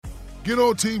Get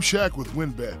on Team Shaq with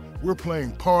WinBet. We're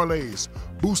playing parlays,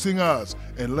 boosting odds,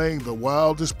 and laying the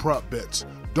wildest prop bets.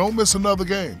 Don't miss another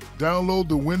game. Download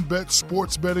the WinBet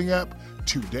sports betting app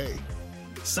today.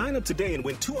 Sign up today and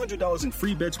win $200 in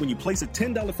free bets when you place a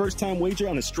 $10 first-time wager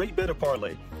on a straight bet or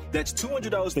parlay. That's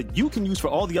 $200 that you can use for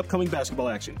all the upcoming basketball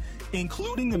action,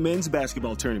 including the men's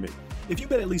basketball tournament. If you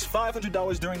bet at least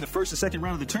 $500 during the first and second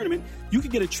round of the tournament, you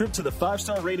can get a trip to the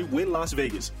 5-star rated Wynn Las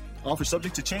Vegas. Offer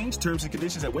subject to change. Terms and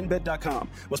conditions at wynnbet.com.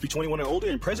 Must be 21 or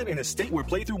older and present in a state where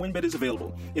playthrough WynnBet is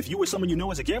available. If you or someone you know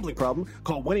has a gambling problem,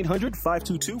 call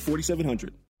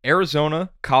 1-800-522-4700. Arizona,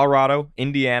 Colorado,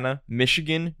 Indiana,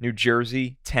 Michigan, New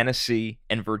Jersey, Tennessee,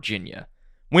 and Virginia.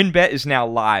 WynnBet is now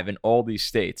live in all these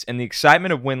states, and the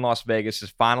excitement of Wynn Las Vegas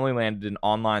has finally landed in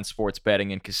online sports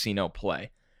betting and casino play.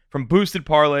 From boosted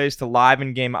parlays to live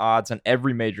in-game odds on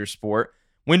every major sport,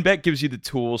 WynnBet gives you the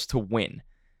tools to win.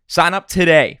 Sign up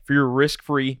today for your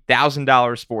risk-free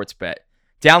 $1,000 sports bet.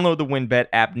 Download the WynnBet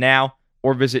app now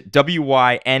or visit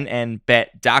wynnbet.com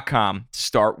to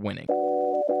start winning.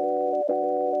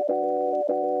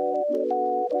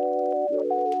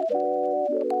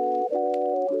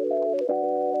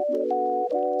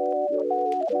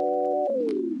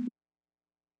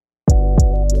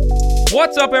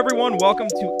 What's up, everyone? Welcome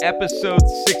to episode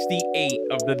 68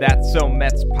 of the That's So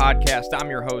Mets podcast. I'm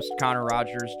your host, Connor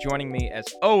Rogers. Joining me, as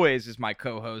always, is my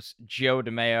co-host, Joe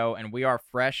DeMeo, and we are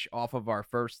fresh off of our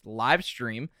first live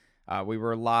stream. We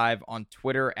were live on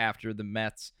Twitter after the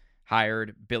Mets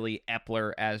hired Billy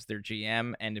Eppler as their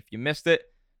GM, and if you missed it,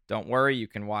 don't worry, you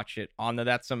can watch it on the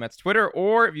That's So Mets Twitter,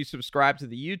 or if you subscribe to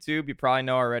the YouTube, you probably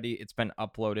know already it's been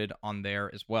uploaded on there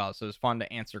as well. So it's fun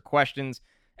to answer questions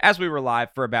as we were live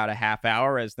for about a half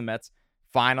hour as the Mets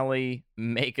finally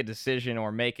make a decision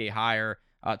or make a hire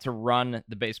to run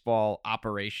the baseball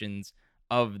operations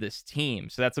of this team.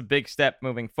 So that's a big step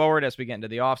moving forward as we get into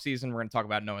the offseason. We're going to talk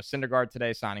about Noah Syndergaard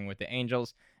today, signing with the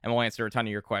Angels, and we'll answer a ton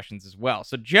of your questions as well.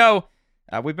 So, Joe,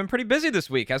 we've been pretty busy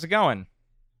this week. How's it going?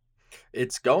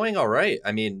 It's going all right.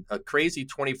 I mean, a crazy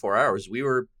 24 hours.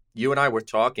 You and I were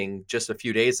talking just a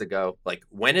few days ago, like,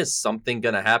 when is something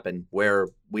going to happen where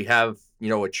we have,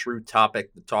 a true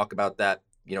topic to talk about that,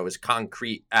 is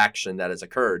concrete action that has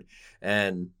occurred.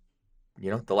 And,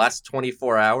 the last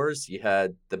 24 hours, you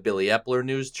had the Billy Eppler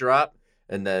news drop.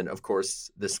 And then, of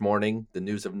course, this morning, the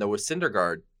news of Noah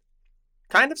Syndergaard,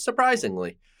 kind of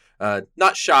surprisingly,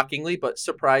 not shockingly, but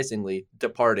surprisingly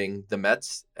departing the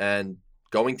Mets and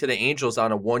going to the Angels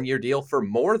on a 1-year deal for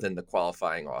more than the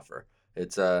qualifying offer.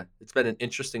 It's been an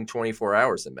interesting 24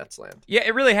 hours in Mets land. Yeah,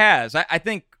 it really has. I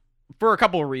think for a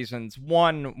couple of reasons.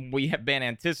 One, we have been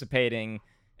anticipating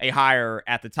a hire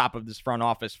at the top of this front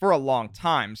office for a long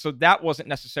time, so that wasn't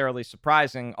necessarily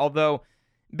surprising, although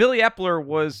Billy Eppler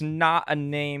was not a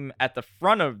name at the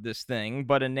front of this thing,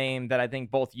 but a name that I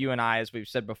think both you and I, as we've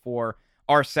said before,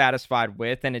 are satisfied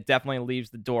with, and it definitely leaves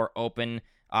the door open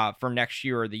for next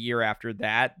year or the year after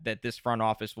that this front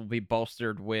office will be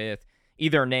bolstered with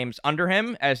either names under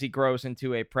him as he grows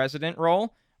into a president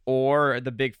role or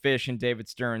the big fish in David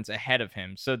Stearns ahead of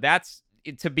him. So that's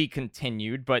to be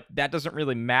continued, but that doesn't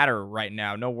really matter right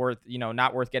now. Not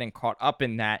worth getting caught up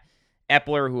in that.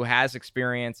 Eppler, who has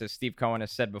experience, as Steve Cohen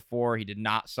has said before, he did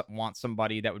not want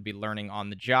somebody that would be learning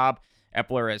on the job.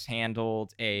 Eppler has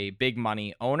handled a big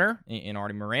money owner in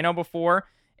Artie Moreno before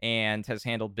and has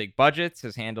handled big budgets,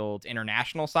 has handled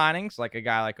international signings like a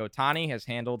guy like Ohtani, has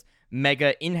handled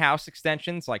mega in-house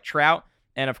extensions like Trout,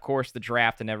 and of course the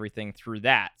draft and everything through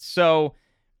that. So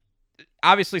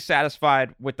obviously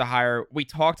satisfied with the hire. We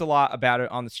talked a lot about it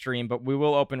on the stream, but we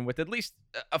will open with at least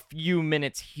a few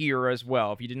minutes here as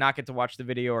well. If you did not get to watch the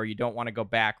video or you don't want to go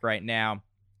back right now,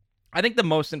 I think the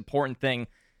most important thing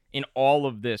in all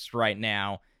of this right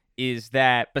now is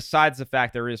that besides the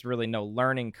fact there is really no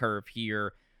learning curve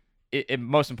here,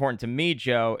 most important to me,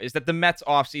 Joe, is that the Mets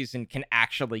offseason can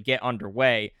actually get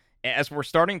underway as we're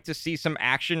starting to see some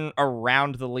action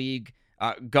around the league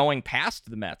going past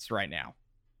the Mets right now.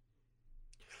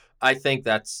 I think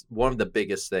that's one of the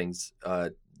biggest things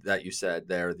that you said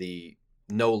there, the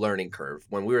no learning curve.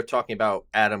 When we were talking about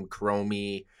Adam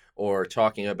Cromie or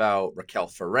talking about Raquel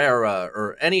Ferreira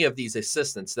or any of these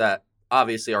assistants that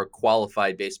obviously are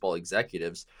qualified baseball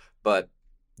executives, but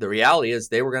the reality is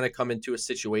they were going to come into a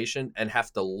situation and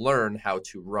have to learn how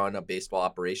to run a baseball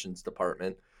operations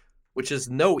department, which is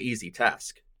no easy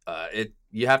task.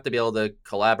 You have to be able to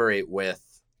collaborate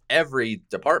with every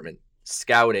department,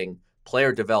 scouting,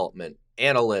 player development,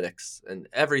 analytics, and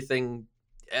everything,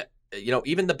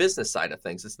 even the business side of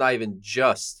things. It's not even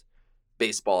just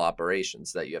baseball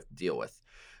operations that you have to deal with.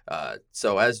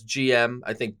 So as GM,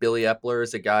 I think Billy Eppler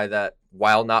is a guy that,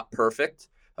 while not perfect,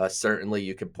 Certainly,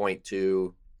 you can point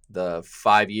to the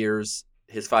 5 year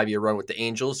run with the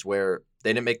Angels, where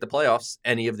they didn't make the playoffs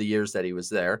any of the years that he was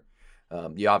there.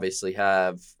 You obviously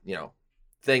have,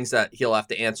 things that he'll have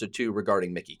to answer to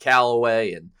regarding Mickey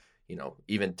Callaway and,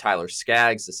 even Tyler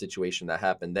Skaggs, the situation that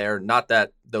happened there. Not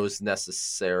that those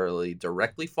necessarily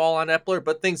directly fall on Epler,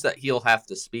 but things that he'll have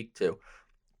to speak to.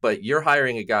 But you're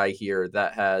hiring a guy here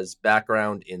that has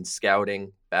background in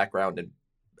scouting, background in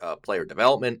player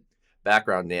development,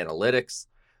 background in analytics,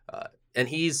 and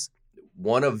he's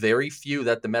one of very few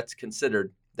that the Mets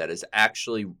considered that has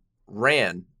actually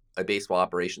ran a baseball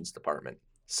operations department.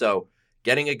 So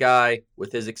getting a guy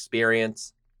with his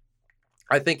experience,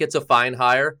 I think it's a fine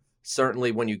hire.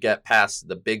 Certainly when you get past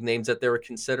the big names that they were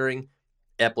considering,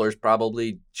 Epler's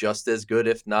probably just as good,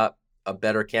 if not a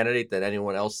better candidate than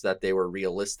anyone else that they were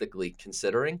realistically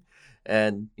considering.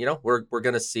 And, we're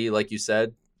going to see, like you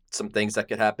said, some things that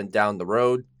could happen down the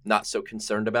road. Not so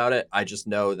concerned about it. I just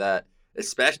know that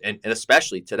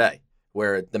especially today,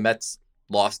 where the Mets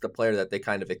lost a player that they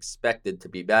kind of expected to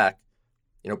be back,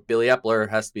 Billy Epler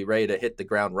has to be ready to hit the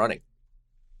ground running.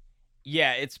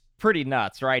 Yeah, it's pretty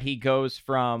nuts, right? He goes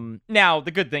from, now the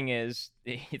good thing is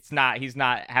he's not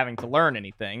having to learn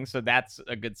anything, so that's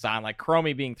a good sign. Like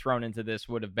Cromie being thrown into this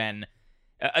would have been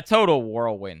a total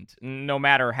whirlwind. No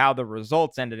matter how the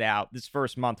results ended out, this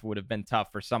first month would have been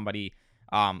tough for somebody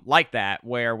like that,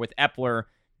 where with Epler,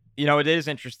 it is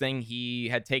interesting. He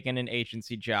had taken an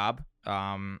agency job,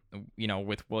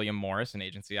 with William Morris, an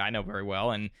agency I know very well,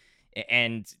 and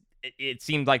it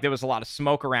seemed like there was a lot of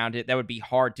smoke around it that would be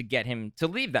hard to get him to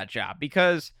leave that job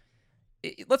because,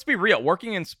 let's be real,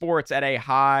 working in sports at a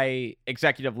high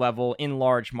executive level in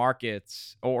large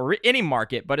markets, or any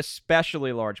market, but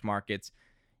especially large markets,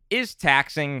 is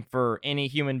taxing for any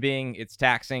human being. It's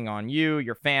taxing on you,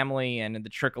 your family, and the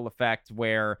trickle effect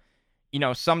where,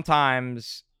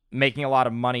 sometimes making a lot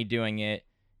of money doing it,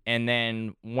 and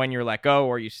then when you're let go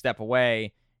or you step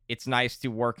away, it's nice to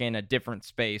work in a different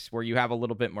space where you have a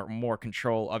little bit more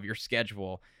control of your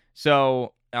schedule.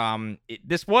 So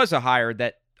this was a hire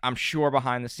that I'm sure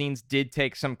behind the scenes did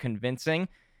take some convincing,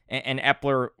 and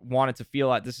Epler wanted to feel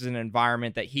like this is an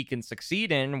environment that he can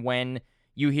succeed in when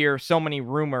you hear so many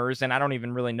rumors, and I don't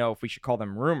even really know if we should call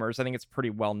them rumors. I think it's pretty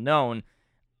well known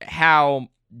how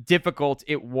difficult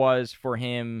it was for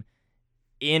him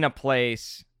in a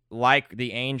place like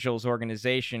the Angels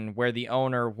organization, where the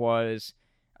owner was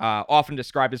often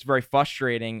described as very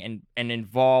frustrating and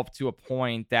involved to a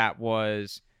point that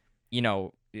was,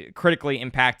 critically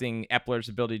impacting Epler's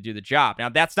ability to do the job. Now,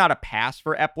 that's not a pass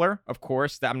for Epler, of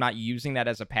course. I'm not using that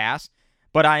as a pass,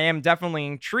 but I am definitely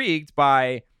intrigued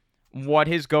by what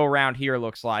his go-around here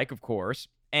looks like, of course.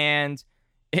 And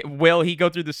will he go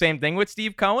through the same thing with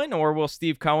Steve Cohen, or will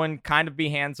Steve Cohen kind of be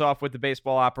hands-off with the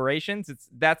baseball operations? It's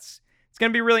going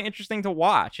to be really interesting to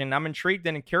watch, and I'm intrigued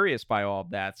and curious by all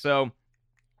of that. So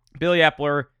Billy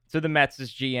Epler to the Mets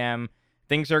as GM.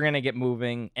 Things are going to get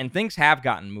moving, and things have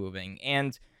gotten moving.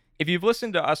 And if you've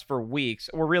listened to us for weeks,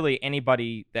 or really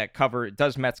anybody that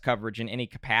does Mets coverage in any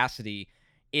capacity,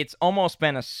 it's almost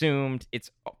been assumed,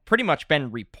 it's pretty much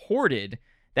been reported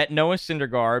that Noah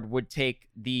Syndergaard would take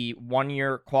the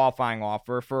 1-year qualifying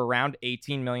offer for around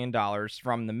 $18 million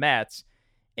from the Mets,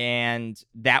 and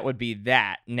that would be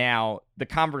that. Now, the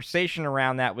conversation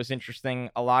around that was interesting.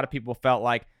 A lot of people felt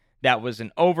like that was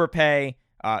an overpay.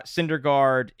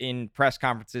 Syndergaard in press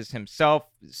conferences himself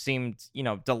seemed,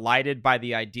 delighted by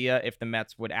the idea if the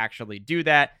Mets would actually do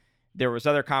that. There was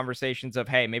other conversations of,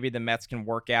 hey, maybe the Mets can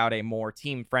work out a more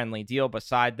team-friendly deal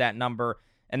beside that number.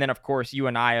 And then, of course, you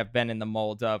and I have been in the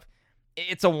mold of,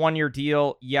 it's a 1-year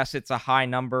deal. Yes, it's a high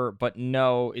number, but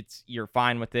no, you're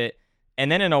fine with it.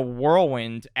 And then in a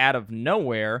whirlwind out of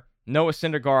nowhere, Noah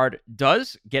Syndergaard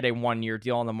does get a 1-year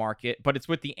deal on the market, but it's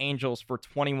with the Angels for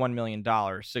 $21 million.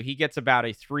 So he gets about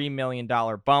a $3 million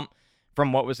bump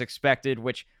from what was expected,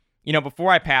 which, before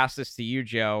I pass this to you,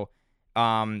 Joe,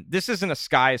 this isn't a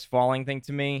sky is falling thing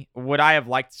to me. Would I have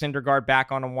liked Syndergaard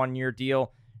back on a 1-year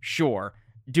deal? Sure.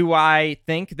 Do I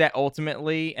think that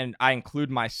ultimately, and I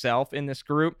include myself in this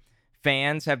group,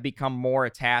 fans have become more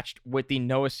attached with the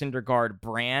Noah Syndergaard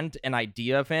brand and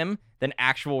idea of him than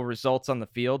actual results on the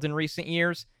field in recent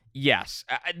years? Yes.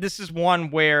 This is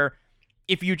one where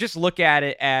if you just look at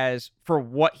it as for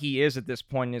what he is at this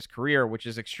point in his career, which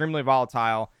is extremely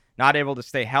volatile, not able to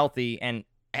stay healthy, and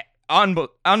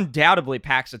undoubtedly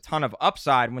packs a ton of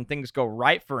upside when things go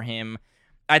right for him,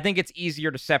 I think it's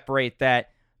easier to separate that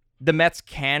the Mets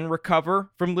can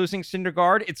recover from losing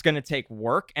Syndergaard. It's going to take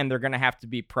work, and they're going to have to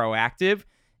be proactive.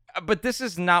 But this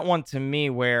is not one to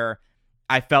me where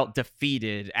I felt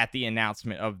defeated at the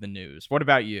announcement of the news. What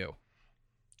about you?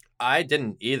 I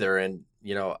didn't either. And,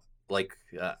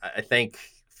 I think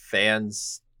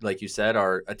fans, like you said,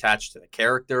 are attached to the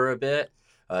character a bit.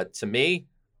 To me,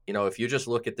 if you just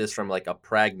look at this from like a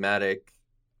pragmatic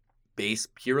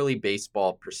purely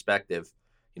baseball perspective,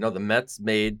 the Mets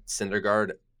made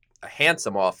Syndergaard a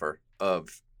handsome offer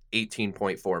of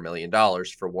 $18.4 million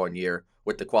for 1 year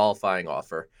with the qualifying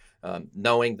offer,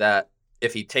 knowing that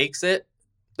if he takes it,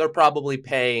 they're probably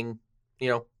paying,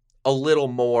 a little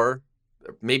more,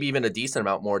 maybe even a decent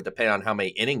amount more, depending on how many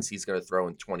innings he's going to throw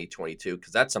in 2022,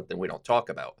 because that's something we don't talk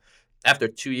about. After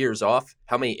 2 years off,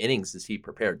 how many innings is he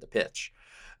prepared to pitch?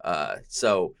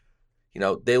 So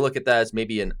they look at that as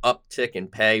maybe an uptick in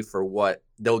pay for what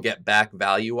they'll get back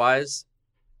value-wise,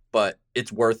 but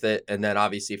it's worth it. And then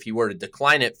obviously if you were to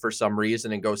decline it for some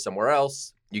reason and go somewhere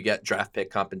else, you get draft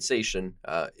pick compensation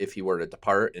if he were to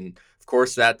depart. And of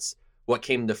course, that's what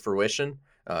came to fruition.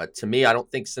 To me, I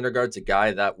don't think Syndergaard's a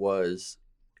guy that was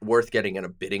worth getting in a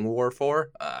bidding war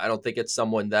for. I don't think it's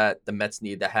someone that the Mets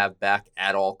need to have back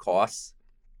at all costs.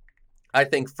 I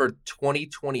think for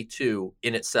 2022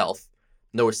 in itself,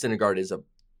 Noah Syndergaard is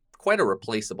quite a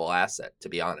replaceable asset, to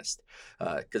be honest,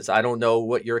 because I don't know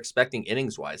what you're expecting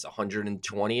innings-wise.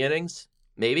 120 innings,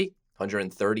 maybe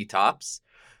 130 tops.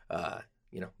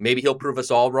 Maybe he'll prove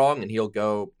us all wrong and he'll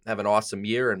go have an awesome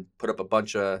year and put up a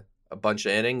bunch of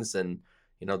innings. And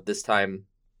this time,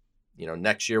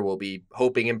 next year we'll be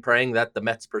hoping and praying that the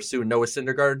Mets pursue Noah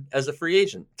Syndergaard as a free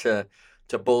agent to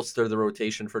bolster the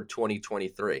rotation for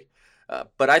 2023.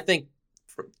 But I think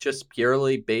for just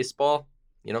purely baseball,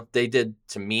 they did,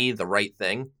 to me, the right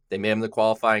thing. They made him the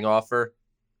qualifying offer.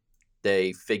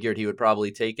 They figured he would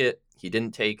probably take it. He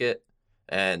didn't take it.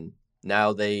 And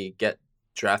now they get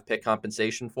draft pick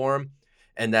compensation for him.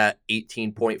 And that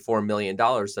 $18.4 million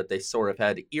that they sort of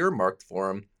had earmarked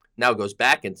for him now goes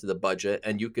back into the budget.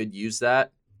 And you could use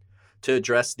that to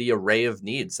address the array of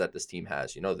needs that this team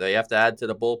has. They have to add to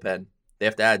the bullpen. They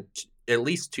have to add at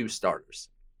least 2 starters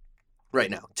right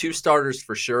now. 2 starters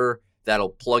for sure. That'll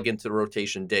plug into the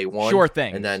rotation day one. Sure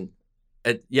thing. And then,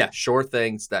 sure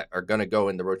things that are going to go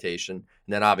in the rotation.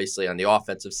 And then obviously on the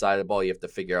offensive side of the ball, you have to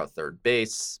figure out third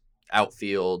base,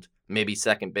 outfield, maybe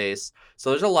second base.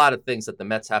 So there's a lot of things that the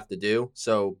Mets have to do.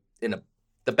 So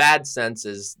the bad sense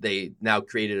is they now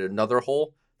created another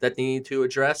hole that they need to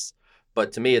address.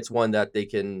 But to me, it's one that they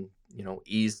can,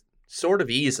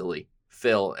 easily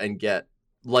fill and get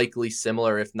likely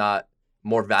similar, if not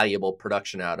more valuable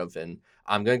production out of. And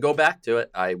I'm going to go back to it.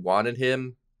 I wanted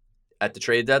him at the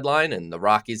trade deadline, and the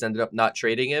Rockies ended up not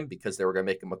trading him because they were going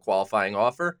to make him a qualifying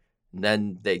offer. And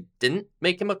then they didn't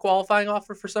make him a qualifying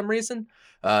offer for some reason.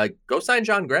 Go sign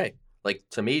Jon Gray.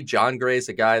 To me, Jon Gray is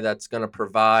a guy that's going to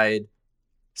provide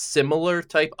similar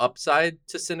type upside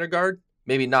to Syndergaard.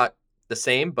 Maybe not the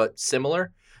same, but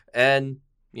similar. And,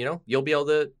 you'll be able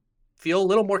to feel a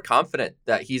little more confident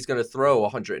that he's going to throw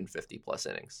 150 plus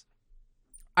innings.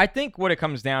 I think what it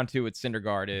comes down to with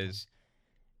Syndergaard is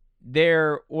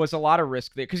there was a lot of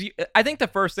risk there. Because I think the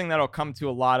first thing that'll come to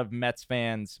a lot of Mets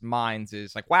fans' minds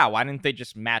is like, wow, why didn't they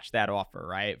just match that offer,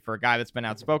 right? For a guy that's been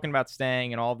outspoken about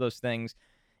staying and all of those things.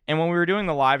 And when we were doing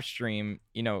the live stream,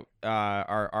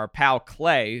 our pal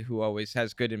Clay, who always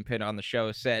has good input on the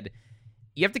show, said,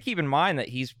 you have to keep in mind that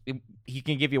he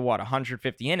can give you,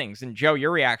 150 innings. And Joe,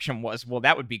 your reaction was, well,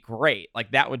 that would be great.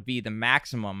 That would be the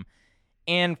maximum.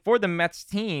 And for the Mets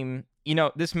team,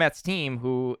 this Mets team,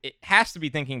 who it has to be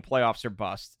thinking playoffs or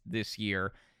bust this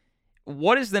year,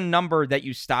 what is the number that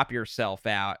you stop yourself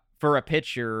at for a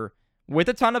pitcher with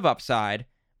a ton of upside,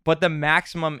 but the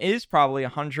maximum is probably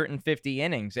 150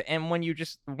 innings? And when you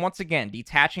just, once again,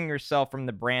 detaching yourself from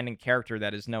the brand and character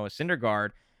that is Noah Syndergaard,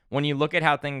 when you look at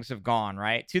how things have gone,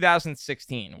 right?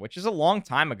 2016, which is a long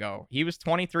time ago, he was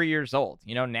 23 years old.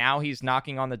 Now he's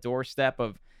knocking on the doorstep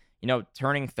of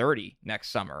turning 30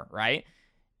 next summer, right?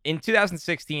 In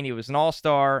 2016, he was an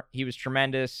all-star. He was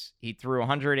tremendous. He threw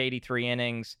 183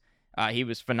 innings. He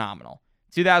was phenomenal.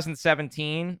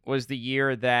 2017 was the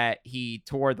year that he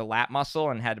tore the lat muscle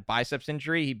and had a biceps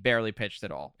injury. He barely pitched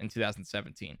at all in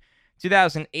 2017.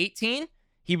 2018,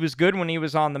 he was good when he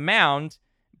was on the mound,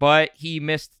 but he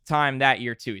missed time that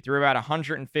year too. He threw about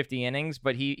 150 innings,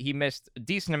 but he missed a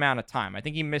decent amount of time. I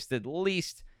think he missed at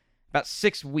least about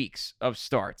 6 weeks of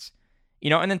starts.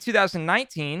 And then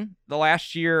 2019, the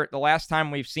last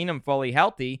time we've seen him fully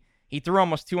healthy, he threw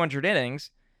almost 200 innings,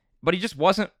 but he just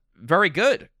wasn't very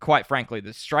good, quite frankly.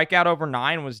 The strikeout over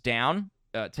 9 was down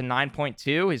to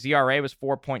 9.2. His ERA was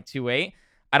 4.28.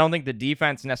 I don't think the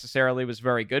defense necessarily was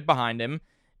very good behind him,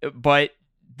 but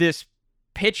this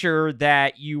pitcher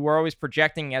that you were always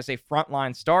projecting as a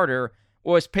frontline starter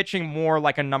was pitching more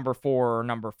like a number 4 or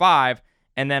number 5.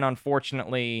 And then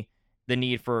unfortunately, the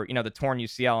need for, the torn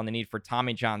UCL and the need for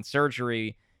Tommy John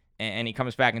surgery. And he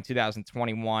comes back in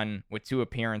 2021 with 2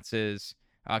 appearances,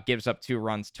 gives up 2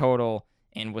 runs total,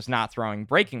 and was not throwing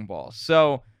breaking balls.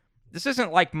 So this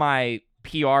isn't like my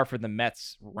PR for the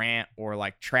Mets rant or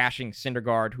like trashing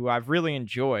Syndergaard, who I've really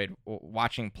enjoyed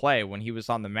watching play when he was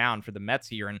on the mound for the Mets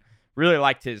here, and really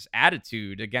liked his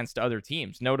attitude against other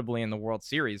teams, notably in the World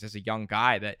Series as a young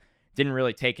guy that didn't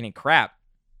really take any crap.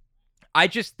 I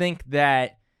just think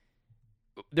that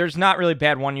there's not really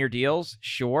bad one-year deals,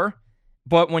 sure,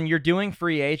 but when you're doing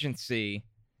free agency,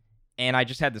 and I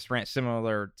just had this rant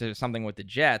similar to something with the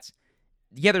Jets,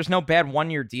 yeah, there's no bad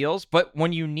one-year deals, but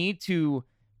when you need to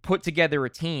put together a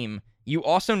team, you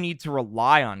also need to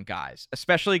rely on guys,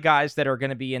 especially guys that are going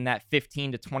to be in that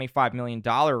 $15 to $25 million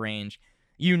range.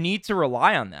 You need to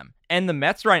rely on them. And the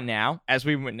Mets right now, as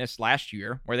we witnessed last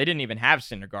year, where they didn't even have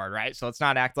Syndergaard, right? So let's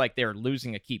not act like they're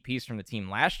losing a key piece from the team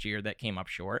last year that came up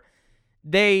short.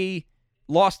 They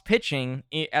lost pitching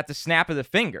at the snap of the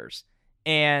fingers.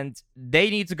 And they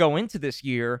need to go into this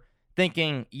year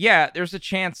thinking, yeah, there's a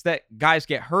chance that guys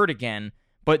get hurt again,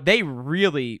 but they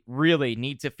really, really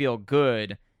need to feel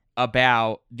good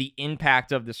about the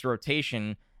impact of this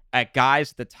rotation at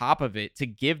guys at the top of it to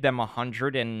give them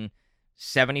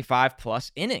 175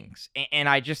 plus innings. And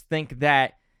I just think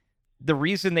that the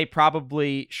reason they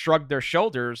probably shrugged their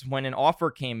shoulders when an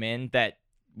offer came in that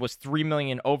was $3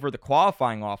 million over the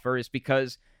qualifying offer is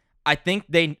because I think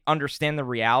they understand the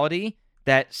reality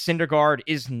that Syndergaard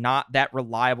is not that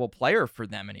reliable player for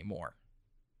them anymore.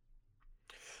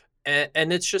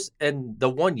 And it's just, and the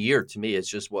 1 year to me is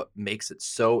just what makes it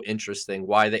so interesting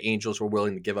why the Angels were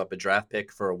willing to give up a draft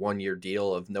pick for a 1 year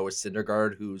deal of Noah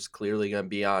Syndergaard, who's clearly going to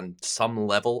be on some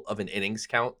level of an innings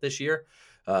count this year.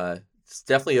 It's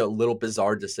definitely a little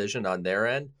bizarre decision on their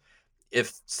end.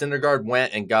 If Syndergaard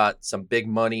went and got some big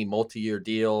money, multi-year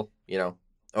deal,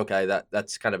 okay,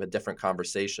 that's kind of a different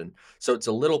conversation. So it's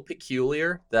a little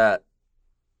peculiar that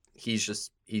he's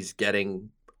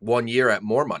getting 1 year at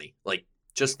more money. Like,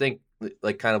 just think,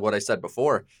 like kind of what I said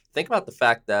before, think about the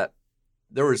fact that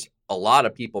there was a lot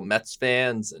of people, Mets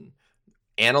fans and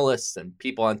analysts and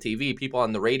people on TV, people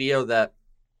on the radio, that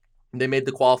they made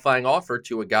the qualifying offer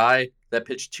to a guy that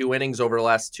pitched 2 innings over the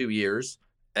last 2 years,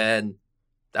 and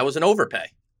that was an overpay.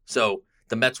 So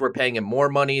the Mets were paying him more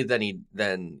money than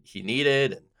he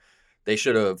needed, and they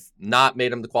should have not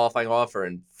made him the qualifying offer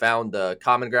and found the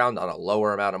common ground on a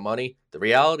lower amount of money. The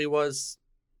reality was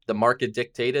the market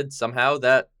dictated somehow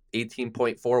that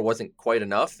 18.4 wasn't quite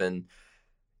enough. And,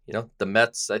 the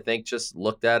Mets, I think, just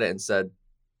looked at it and said,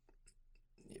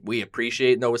 we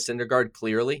appreciate Noah Syndergaard,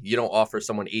 clearly. You don't offer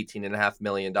someone $18.5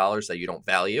 million that you don't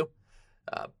value.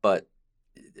 But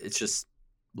it's just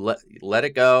let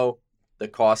it go. The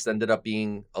cost ended up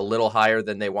being a little higher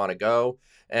than they want to go.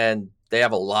 And they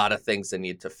have a lot of things they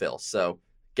need to fill. So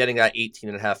getting that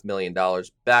 $18.5 million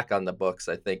back on the books,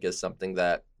 I think, is something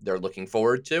that they're looking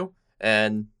forward to.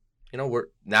 And,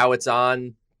 now it's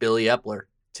on Billy Epler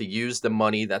to use the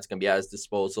money that's going to be at his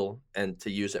disposal and to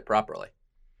use it properly.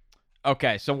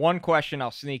 Okay, so one question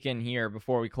I'll sneak in here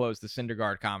before we close the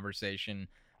Syndergaard conversation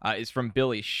is from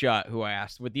Billy Shutt, who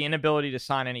asked, with the inability to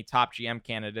sign any top GM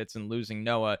candidates and losing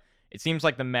Noah, it seems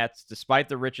like the Mets, despite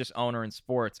the richest owner in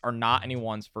sports, are not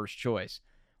anyone's first choice.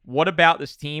 What about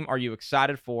this team are you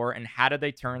excited for, and how did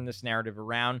they turn this narrative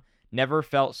around? Never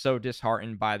felt so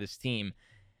disheartened by this team.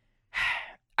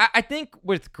 I think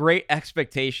with great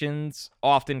expectations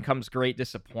often comes great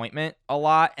disappointment a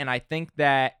lot, and I think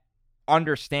that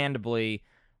understandably,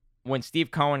 when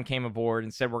Steve Cohen came aboard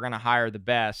and said we're going to hire the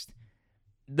best,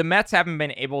 the Mets haven't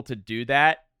been able to do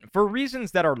that for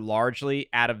reasons that are largely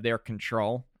out of their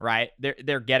control, right?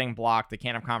 They're getting blocked. They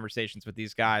can't have conversations with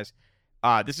these guys.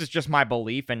 This is just my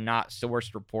belief and not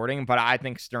sourced reporting, but I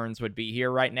think Stearns would be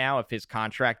here right now if his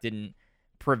contract didn't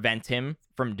prevent him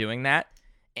from doing that.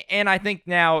 And I think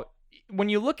now, when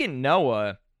you look at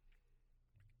Noah,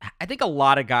 I think a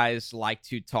lot of guys like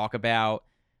to talk about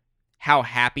how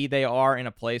happy they are in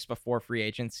a place before free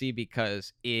agency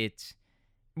because it's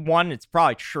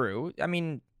probably true. I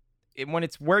mean, when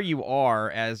it's where you are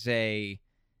as a,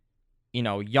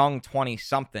 young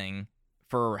 20-something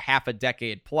for half a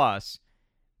decade plus,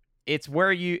 it's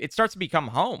where it starts to become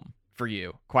home for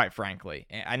you, quite frankly.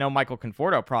 I know Michael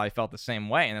Conforto probably felt the same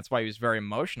way, and that's why he was very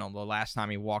emotional the last time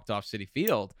he walked off Citi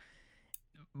Field.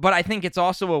 But I think it's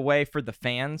also a way for the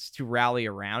fans to rally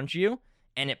around you,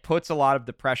 and it puts a lot of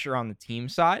the pressure on the team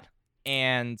side.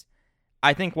 And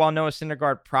I think while Noah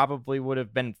Syndergaard probably would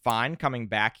have been fine coming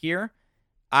back here,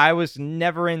 I was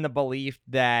never in the belief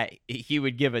that he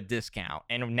would give a discount,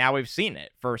 and now we've seen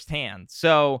it firsthand.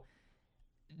 So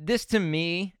This, to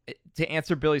me, to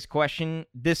answer Billy's question,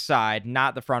 this side,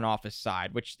 not the front office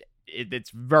side, which it's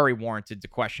very warranted to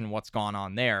question what's gone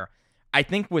on there. I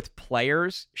think with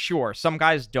players, sure, some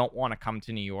guys don't want to come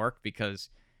to New York because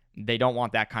they don't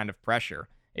want that kind of pressure.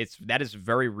 That is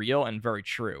very real and very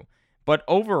true. But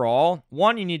overall,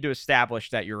 one, you need to establish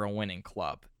that you're a winning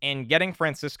club. And getting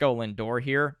Francisco Lindor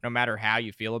here, no matter how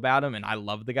you feel about him, and I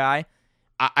love the guy,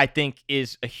 I think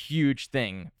is a huge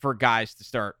thing for guys to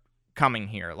start coming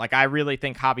here. Like, I really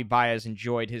think Javi Baez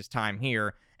enjoyed his time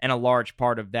here, and a large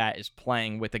part of that is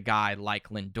playing with a guy like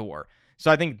Lindor. So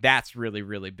I think that's really,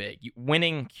 really big.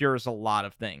 Winning cures a lot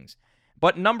of things.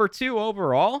 But number two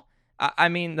overall, I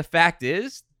mean, the fact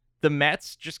is, the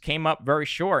Mets just came up very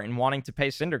short in wanting to pay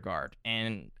Syndergaard,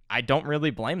 and I don't really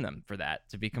blame them for that,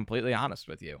 to be completely honest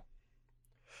with you.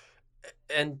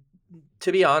 And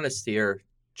to be honest here,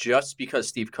 just because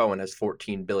Steve Cohen has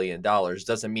 $14 billion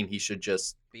doesn't mean he should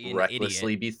just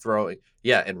recklessly be throwing.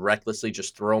 Yeah, and recklessly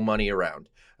just throw money around.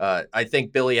 I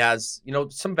think Billy has,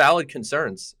 some valid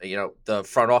concerns. The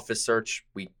front office search,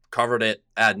 we covered it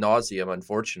ad nauseum,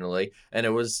 unfortunately, and it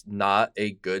was not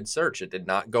a good search. It did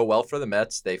not go well for the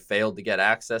Mets. They failed to get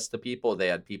access to people. They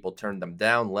had people turn them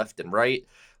down left and right.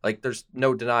 Like, there's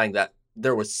no denying that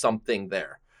there was something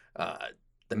there.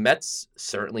 The Mets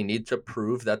certainly need to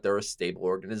prove that they're a stable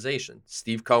organization.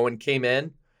 Steve Cohen came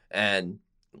in, and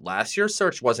last year's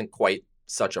search wasn't quite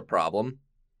such a problem.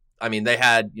 I mean, they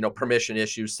had, permission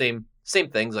issues, same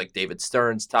things like David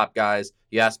Stearns, top guys.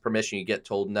 You ask permission, you get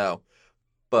told no.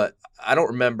 But I don't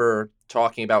remember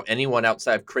talking about anyone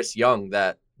outside of Chris Young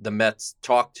that the Mets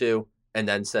talked to and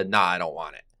then said, nah, I don't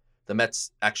want it. The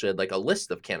Mets actually had like a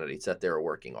list of candidates that they were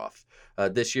working off.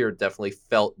 This year definitely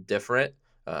felt different.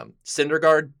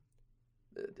 Syndergaard,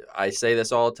 I say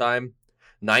this all the time,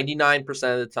 99%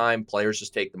 of the time, players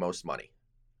just take the most money.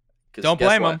 Don't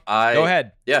blame them. Go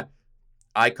ahead. Yeah.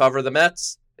 I cover the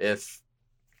Mets. If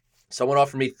someone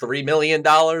offered me $3 million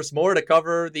more to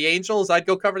cover the Angels, I'd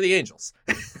go cover the Angels.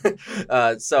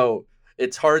 So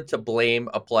it's hard to blame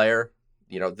a player.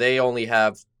 They only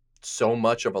have so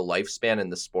much of a lifespan in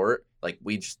the sport. Like,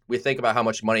 we think about how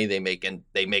much money they make, and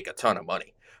they make a ton of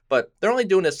money. But they're only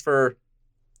doing this for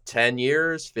 10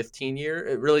 years, 15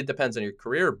 years. It really depends on your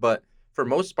career. But for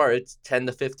most part, it's 10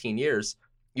 to 15 years.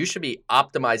 You should be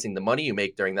optimizing the money you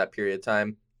make during that period of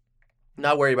time.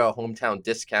 Not worried about hometown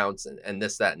discounts and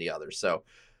this, that, and the other. So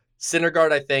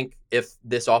Syndergaard, I think if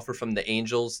this offer from the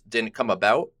Angels didn't come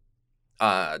about,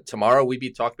 tomorrow we'd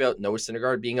be talking about Noah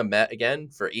Syndergaard being a Met again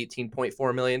for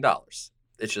 $18.4 million.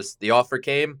 It's just the offer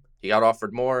came. He got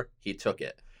offered more. He took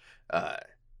it.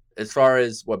 As far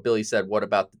as what Billy said, what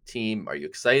about the team are you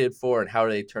excited for, and how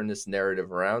do they turn this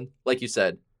narrative around? Like you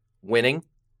said, winning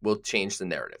will change the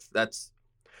narrative.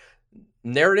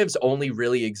 Narratives only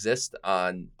really exist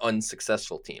on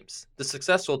unsuccessful teams. The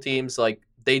successful teams, like,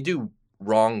 they do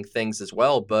wrong things as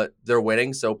well, but they're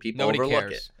winning, so people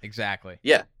overlook it. Exactly.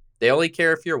 Yeah, they only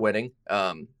care if you're winning.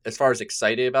 As far as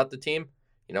excited about the team,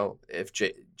 if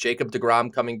Jacob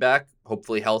deGrom coming back,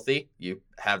 hopefully healthy, you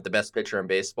have the best pitcher in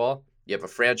baseball. You have a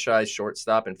franchise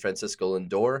shortstop in Francisco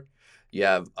Lindor. You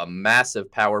have a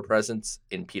massive power presence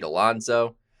in Pete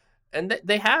Alonso. And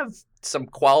they have some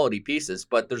quality pieces,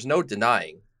 but there's no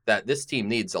denying that this team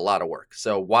needs a lot of work.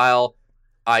 So while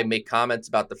I make comments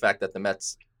about the fact that the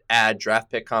Mets add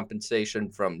draft pick compensation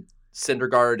from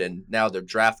Syndergaard, and now their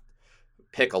draft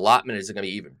pick allotment is going to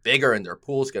be even bigger and their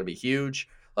pool is going to be huge,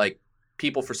 like,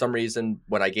 people for some reason,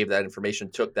 when I gave that information,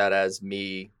 took that as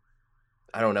me,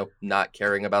 I don't know, not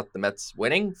caring about the Mets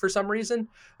winning for some reason.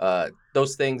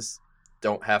 Those things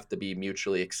don't have to be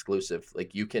mutually exclusive.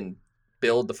 Like, you can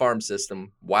build the farm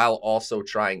system while also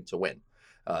trying to win.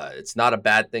 It's not a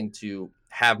bad thing to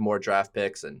have more draft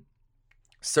picks, and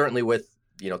certainly with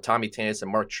Tommy Tanis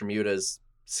and Mark Tremuta's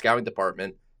scouting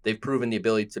department, they've proven the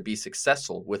ability to be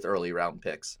successful with early round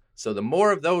picks. So the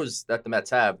more of those that the Mets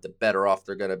have, the better off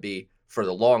they're going to be for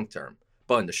the long term.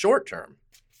 But in the short term,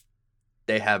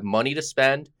 they have money to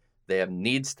spend, they have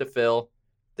needs to fill,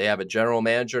 they have a general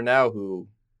manager now who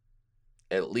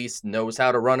at least knows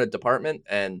how to run a department,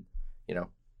 and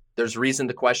there's reason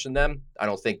to question them. I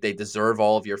don't think they deserve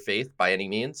all of your faith by any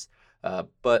means,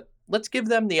 but let's give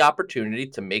them the opportunity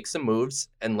to make some moves,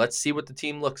 and let's see what the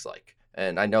team looks like.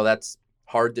 And I know that's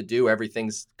hard to do.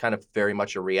 Everything's kind of very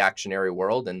much a reactionary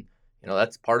world, and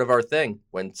that's part of our thing.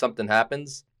 When something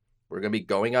happens, we're going to be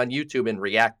going on YouTube and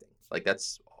reacting. Like,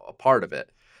 that's a part of it.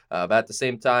 But at the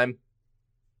same time,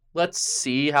 let's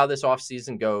see how this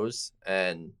offseason goes,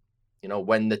 and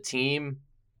when the team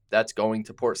that's going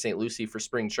to Port St. Lucie for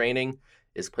spring training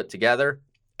is put together,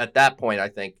 at that point, I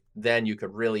think then you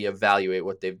could really evaluate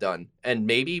what they've done. And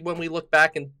maybe when we look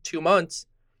back in 2 months,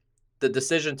 the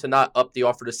decision to not up the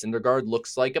offer to Syndergaard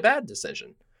looks like a bad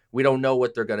decision. We don't know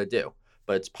what they're going to do,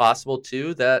 but it's possible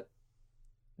too that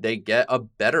they get a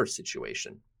better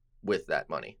situation with that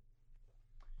money.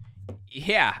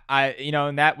 Yeah,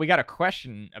 and that we got a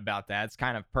question about that. It's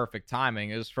kind of perfect timing.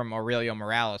 It was from Aurelio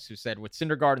Morales, who said, with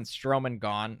Syndergaard and Stroman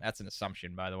gone, that's an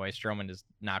assumption, by the way. Stroman is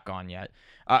not gone yet.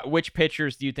 Which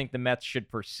pitchers do you think the Mets should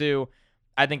pursue?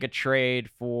 I think a trade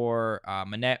for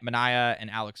Manaea and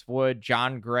Alex Wood,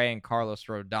 John Gray and Carlos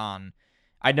Rodon.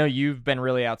 I know you've been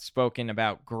really outspoken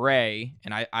about Gray,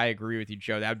 and I agree with you,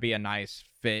 Joe. That would be a nice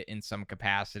fit in some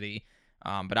capacity.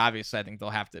 But obviously, I think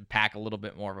they'll have to pack a little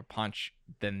bit more of a punch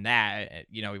than that.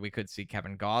 We could see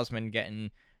Kevin Gausman get into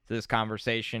this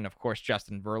conversation. Of course,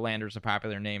 Justin Verlander's a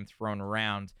popular name thrown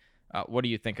around. What do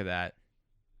you think of that?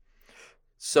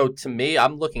 So to me,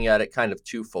 I'm looking at it kind of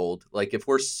twofold. Like if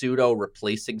we're pseudo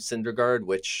replacing Syndergaard,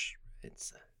 which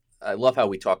I love how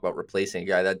we talk about replacing a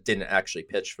guy that didn't actually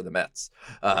pitch for the Mets.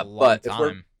 But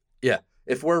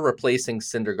if we're replacing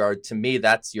Syndergaard, to me,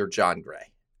 that's your John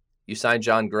Gray. You sign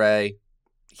John Gray,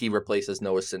 he replaces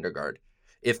Noah Syndergaard.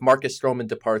 If Marcus Stroman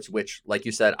departs, which, like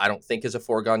you said, I don't think is a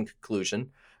foregone conclusion,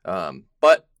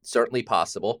 but certainly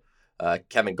possible.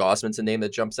 Kevin Gausman's a name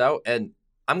that jumps out. And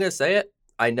I'm going to say it.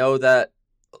 I know that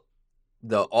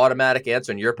the automatic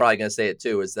answer, and you're probably going to say it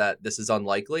too, is that this is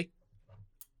unlikely.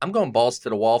 I'm going balls to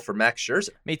the wall for Max Scherzer.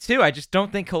 Me too. I just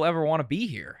don't think he'll ever want to be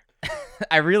here.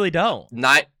 I really don't.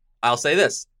 I'll say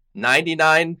this.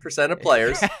 99% of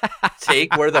players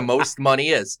take where the most money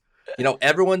is.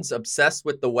 Everyone's obsessed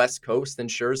with the West Coast and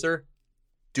Scherzer.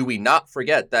 Do we not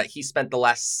forget that he spent the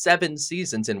last 7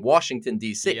 seasons in Washington,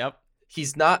 D.C.? Yep. He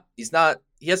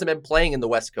hasn't been playing in the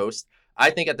West Coast.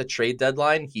 I think at the trade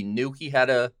deadline, he knew he had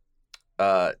the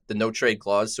no trade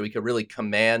clause, so he could really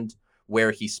command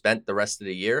where he spent the rest of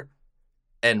the year.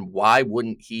 And why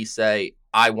wouldn't he say,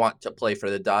 I want to play for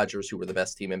the Dodgers, who were the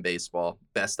best team in baseball,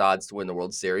 best odds to win the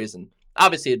World Series? And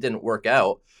obviously it didn't work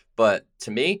out. But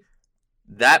to me,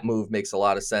 that move makes a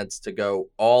lot of sense to go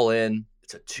all in.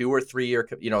 It's a 2 or 3 year,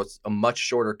 it's a much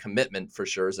shorter commitment for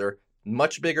Scherzer,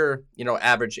 much bigger,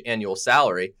 average annual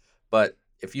salary. But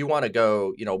if you want to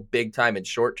go, big time and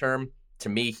short term, to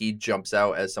me, he jumps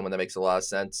out as someone that makes a lot of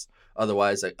sense.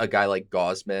 Otherwise, a guy like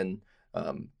Gausman,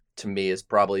 to me, is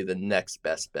probably the next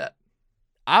best bet.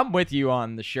 I'm with you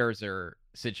on the Scherzer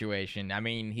situation. I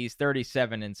mean, he's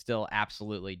 37 and still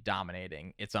absolutely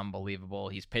dominating. It's unbelievable.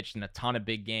 He's pitched in a ton of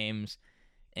big games,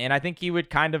 and I think he would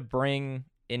kind of bring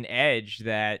an edge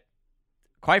that,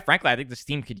 quite frankly, I think this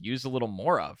team could use a little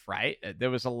more of, right? There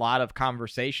was a lot of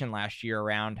conversation last year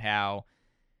around how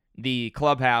the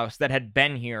clubhouse that had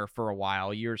been here for a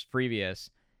while, years previous,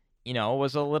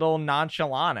 was a little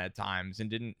nonchalant at times and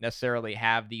didn't necessarily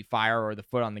have the fire or the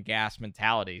foot on the gas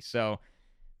mentality. So,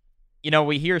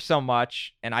 we hear so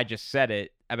much, and I just said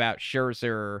it, about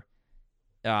Scherzer,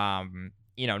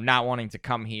 not wanting to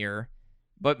come here,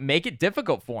 but make it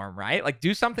difficult for him, right? Like,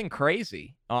 do something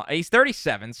crazy. He's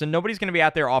 37, so nobody's going to be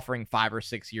out there offering 5 or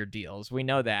 6 year deals. We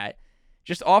know that.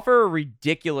 Just offer a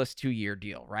ridiculous 2-year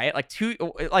deal, right? Like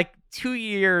 2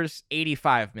 years,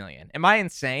 $85 million. Am I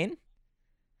insane?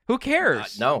 Who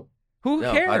cares? No. Who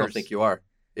cares? I don't think you are.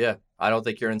 Yeah, I don't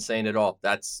think you're insane at all.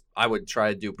 I would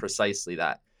try to do precisely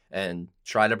that and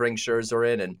try to bring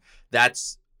Scherzer in, and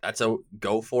that's a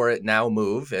go for it now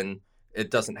move, and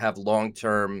it doesn't have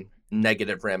long-term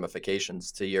negative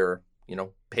ramifications to your,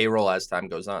 payroll as time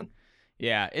goes on.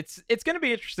 Yeah, it's going to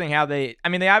be interesting how they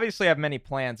obviously have many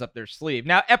plans up their sleeve.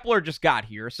 Now, Epler just got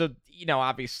here, so,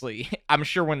 obviously, I'm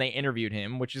sure when they interviewed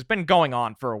him, which has been going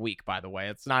on for a week, by the way,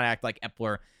 it's not act like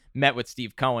Epler met with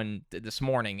Steve Cohen this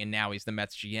morning and now he's the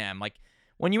Mets GM. Like,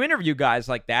 when you interview guys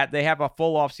like that, they have a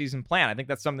full offseason plan. I think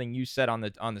that's something you said on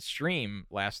the stream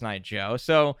last night, Joe.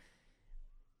 So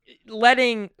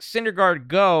letting Syndergaard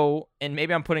go, and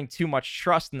maybe I'm putting too much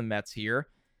trust in the Mets here,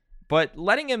 but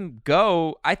letting him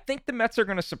go, I think the Mets are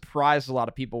going to surprise a lot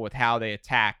of people with how they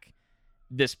attack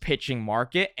this pitching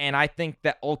market, and I think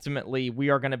that ultimately we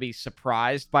are going to be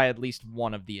surprised by at least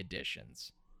one of the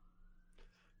additions.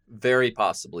 Very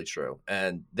possibly true.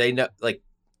 And they know, like,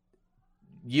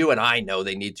 you and I know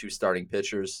they need 2 starting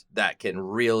pitchers that can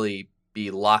really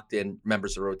be locked in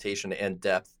members of rotation and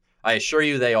depth. I assure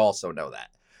you they also know that.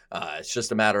 It's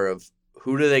just a matter of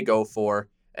who do they go for,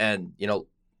 and,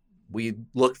 we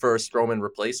look for a Stroman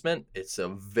replacement. It's a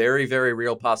very, very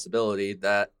real possibility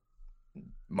that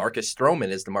Marcus Stroman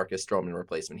is the Marcus Stroman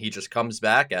replacement. He just comes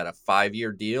back at a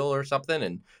 5-year deal or something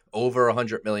and over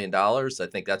 $100 million. I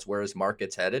think that's where his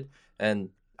market's headed. And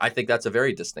I think that's a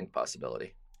very distinct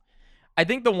possibility. I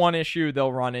think the one issue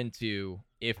they'll run into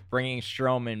if bringing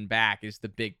Stroman back is the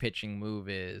big pitching move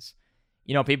is,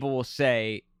 people will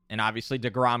say, and obviously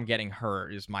DeGrom getting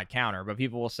hurt is my counter, but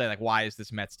people will say, like, why is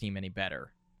this Mets team any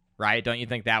better? Right? Don't you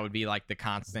think that would be like the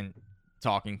constant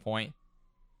talking point?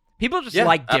 People just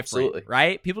like different, absolutely.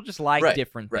 Right? People just like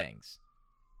different things.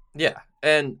 Yeah,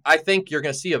 and I think you're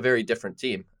going to see a very different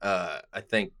team. I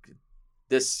think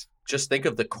just think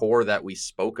of the core that we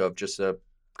spoke of just a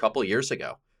couple years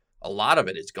ago. A lot of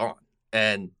it is gone.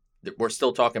 And we're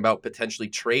still talking about potentially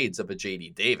trades of a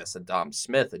J.D. Davis, a Dom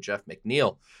Smith, a Jeff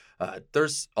McNeil.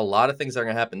 There's a lot of things that are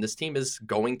going to happen. This team is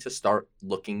going to start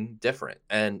looking different,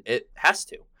 and it has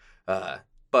to.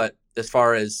 But as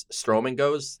far as Stroman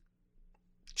goes,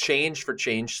 change for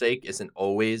change's sake isn't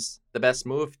always the best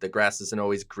move. The grass isn't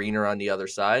always greener on the other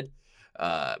side.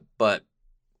 But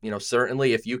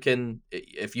certainly if you can't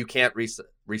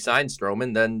re-sign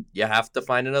Stroman, then you have to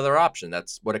find another option.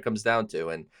 That's what it comes down to.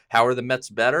 And how are the Mets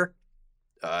better?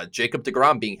 Jacob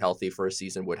deGrom being healthy for a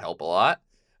season would help a lot.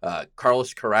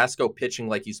 Carlos Carrasco pitching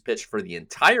like he's pitched for the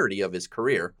entirety of his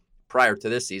career prior to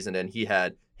this season, and he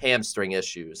had hamstring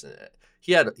issues.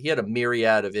 He had a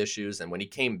myriad of issues, and when he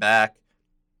came back,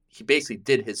 he basically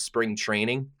did his spring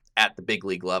training at the big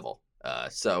league level.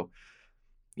 So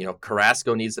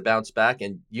Carrasco needs to bounce back,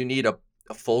 and you need a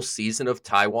full season of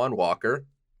Taijuan Walker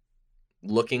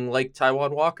looking like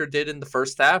Taijuan Walker did in the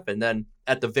first half. And then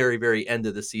at the very, very end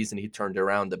of the season, he turned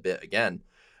around a bit again.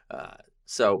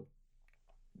 So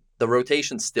the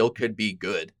rotation still could be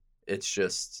good. It's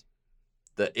just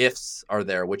the ifs are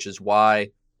there, which is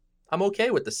why I'm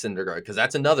okay with the Syndergaard, because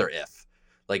that's another if.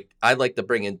 Like, I'd like to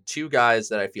bring in two guys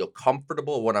that I feel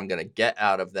comfortable what I'm going to get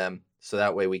out of them, so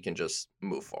that way we can just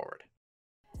move forward.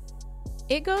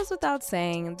 It goes without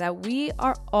saying that we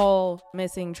are all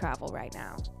missing travel right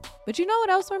now. But you know what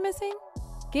else we're missing?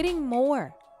 Getting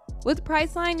more. With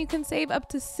Priceline, you can save up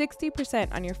to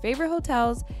 60% on your favorite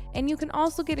hotels, and you can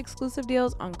also get exclusive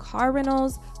deals on car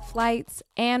rentals, flights,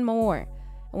 and more.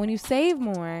 And when you save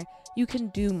more, you can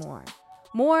do more.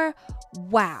 More,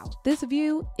 wow, this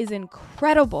view is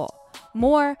incredible.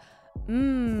 More,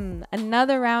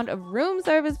 another round of room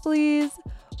service, please.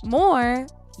 More,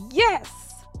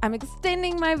 yes, I'm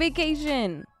extending my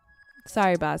vacation.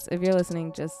 Sorry, boss, if you're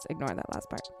listening, just ignore that last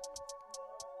part.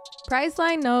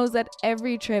 Priceline knows that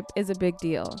every trip is a big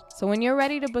deal. So when you're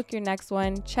ready to book your next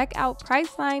one, check out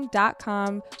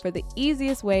Priceline.com for the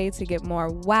easiest way to get more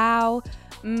wow,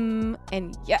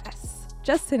 and yes,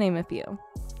 just to name a few.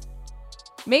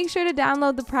 Make sure to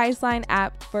download the Priceline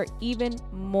app for even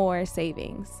more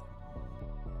savings.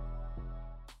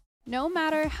 No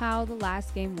matter how the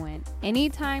last game went,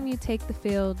 anytime you take the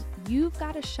field, you've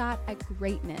got a shot at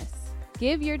greatness.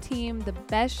 Give your team the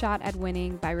best shot at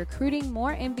winning by recruiting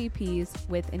more MVPs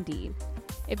with Indeed.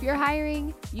 If you're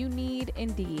hiring, you need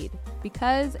Indeed,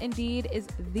 because Indeed is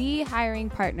the hiring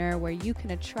partner where you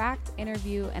can attract,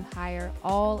 interview, and hire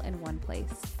all in one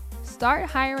place. Start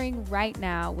hiring right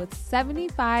now with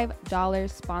 $75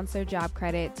 sponsored job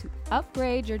credit to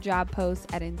upgrade your job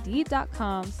post at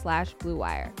Indeed.com/Blue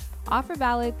Wire. Offer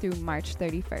valid through March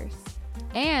 31st.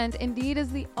 And Indeed is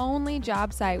the only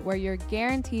job site where you're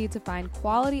guaranteed to find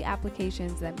quality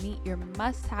applications that meet your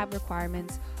must-have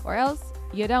requirements, or else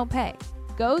you don't pay.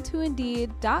 Go to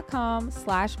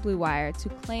Indeed.com/Blue Wire to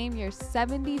claim your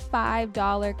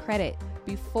 $75 credit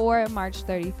before March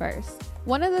 31st.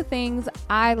 One of the things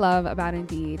I love about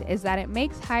Indeed is that it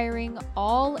makes hiring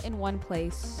all in one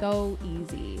place so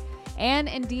easy. And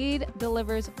Indeed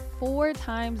delivers 4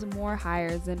 times more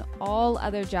hires than all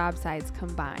other job sites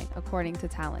combined, according to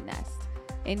Talent Nest.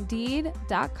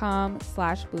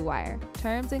 Indeed.com/Blue Wire.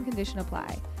 Terms and conditions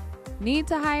apply. Need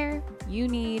to hire? You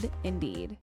need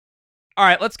Indeed. All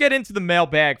right, let's get into the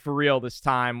mailbag for real this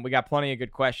time. We got plenty of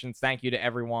good questions. Thank you to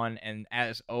everyone. And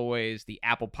as always, the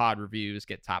Apple Pod reviews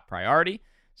get top priority.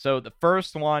 So the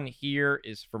first one here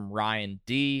is from Ryan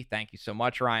D. Thank you so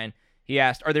much, Ryan. He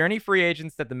asked, are there any free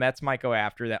agents that the Mets might go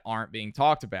after that aren't being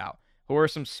talked about? Who are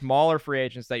some smaller free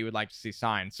agents that you would like to see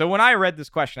signed? So when I read this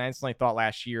question, I instantly thought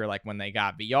last year, like when they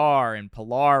got VR and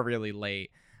Pilar really late,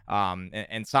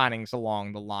 and signings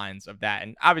along the lines of that.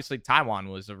 And obviously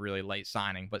Taijuan was a really late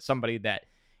signing, but somebody that,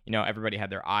 everybody had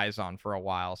their eyes on for a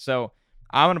while. So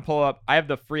I'm going to pull up, I have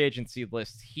the free agency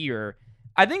list here.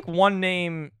 I think one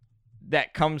name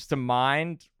that comes to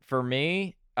mind for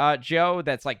me, Joe,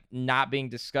 that's like not being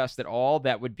discussed at all,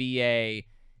 that would be it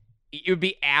would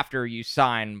be after you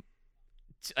sign,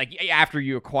 like after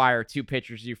you acquire 2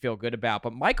 pitchers you feel good about.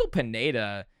 But Michael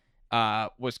Pineda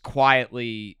was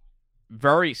quietly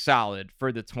very solid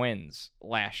for the Twins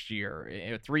last year.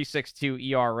 3.62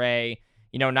 ERA,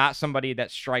 not somebody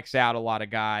that strikes out a lot of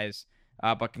guys,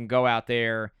 but can go out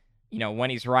there, when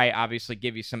he's right, obviously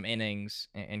give you some innings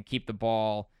and keep the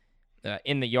ball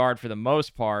in the yard for the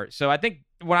most part. So I think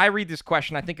when I read this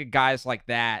question, I think of guys like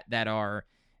that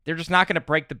they're just not going to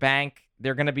break the bank.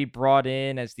 They're going to be brought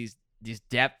in as these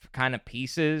depth kind of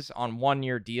pieces on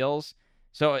 1-year deals.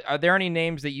 So are there any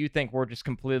names that you think we're just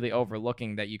completely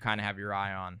overlooking that you kind of have your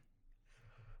eye on?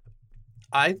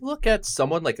 I look at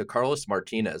someone like a Carlos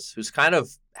Martinez, who's kind of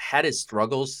had his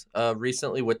struggles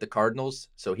recently with the Cardinals.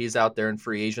 So he's out there in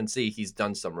free agency. He's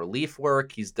done some relief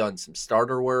work. He's done some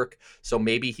starter work. So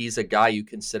maybe he's a guy you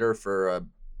consider for a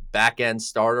back-end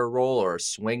starter role or a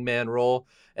swingman role.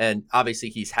 And obviously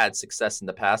he's had success in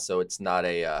the past, so it's not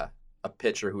a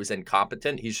pitcher who's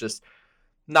incompetent. He's just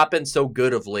not been so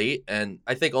good of late. And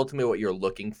I think ultimately what you're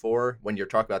looking for when you're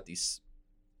talking about these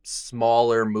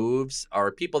smaller moves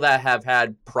are people that have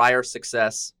had prior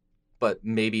success, but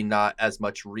maybe not as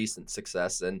much recent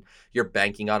success, and you're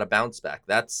banking on a bounce back.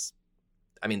 That's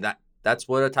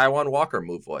what a Taijuan Walker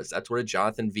move was. That's what a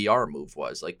Jonathan VR move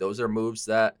was. Like, those are moves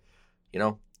that,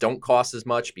 don't cost as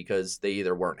much because they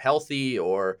either weren't healthy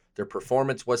or their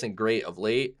performance wasn't great of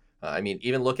late.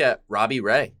 Even look at Robbie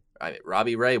Ray.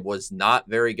 Robbie Ray was not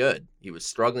very good. He was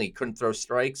struggling. He couldn't throw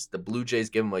strikes. The Blue Jays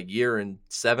give him a year and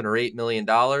 $7 or $8 million,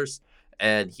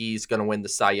 and he's going to win the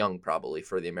Cy Young probably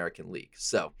for the American League.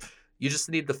 So you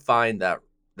just need to find that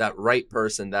right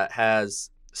person that has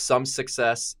some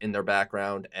success in their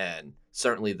background, and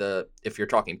certainly if you're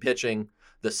talking pitching,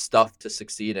 the stuff to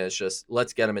succeed. And it's just,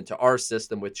 let's get them into our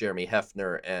system with Jeremy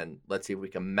Hefner, and let's see if we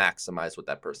can maximize what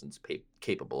that person's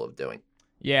capable of doing.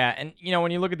 Yeah, and when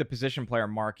you look at the position player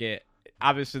market,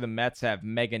 obviously the Mets have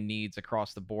mega needs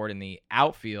across the board in the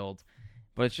outfield,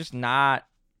 but it's just not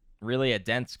really a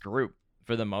dense group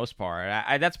for the most part.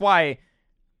 That's why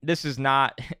this is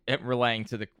not relating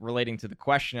to the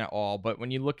question at all. But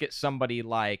when you look at somebody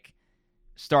like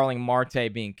Starling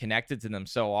Marte being connected to them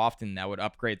so often, that would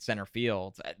upgrade center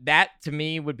field. That to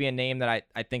me would be a name that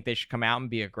I think they should come out and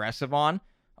be aggressive on,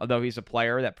 although he's a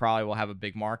player that probably will have a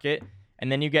big market.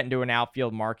 And then you get into an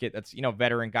outfield market that's,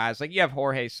 veteran guys. Like, you have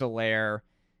Jorge Soler,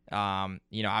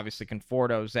 obviously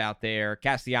Conforto's out there.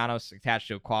 Castellanos attached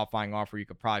to a qualifying offer. You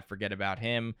could probably forget about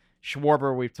him.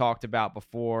 Schwarber, we've talked about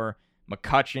before.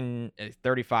 McCutchen is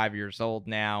 35 years old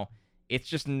now. It's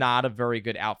just not a very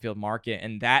good outfield market.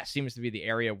 And that seems to be the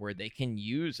area where they can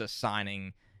use a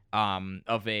signing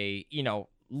of a,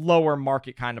 lower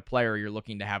market kind of player you're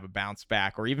looking to have a bounce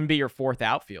back or even be your fourth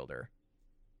outfielder.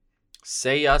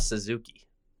 Seiya Suzuki.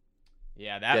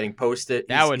 Yeah, getting posted.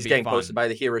 He's getting posted by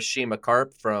the Hiroshima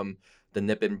Carp from the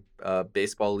Nippon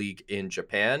Baseball League in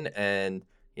Japan, and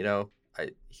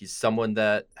he's someone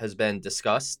that has been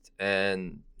discussed,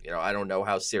 and I don't know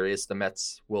how serious the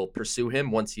Mets will pursue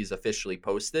him once he's officially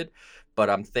posted, but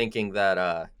I'm thinking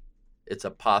that it's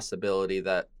a possibility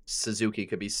that Suzuki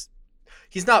could be.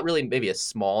 He's not really maybe a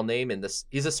small name in this.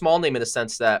 He's a small name in the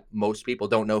sense that most people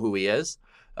don't know who he is,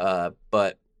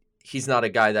 but he's not a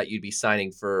guy that you'd be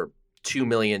signing for $2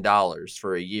 million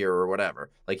for a year or whatever.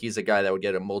 Like, he's a guy that would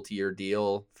get a multi-year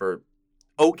deal for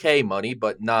okay money,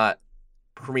 but not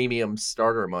premium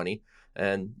starter money.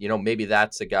 And, maybe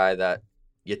that's a guy that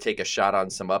you take a shot on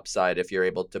some upside if you're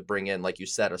able to bring in, like you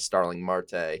said, a Starling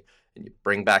Marte, and you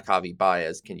bring back Javi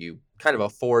Baez. Can you kind of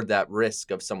afford that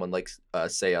risk of someone like,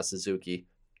 Seiya Suzuki?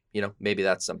 Maybe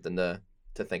that's something to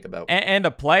think about. And a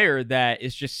player that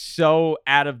is just so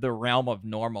out of the realm of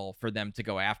normal for them to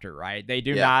go after, right? They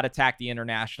do not attack the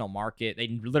international market.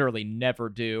 They literally never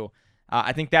do.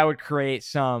 I think that would create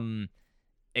some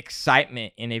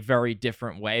excitement in a very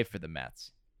different way for the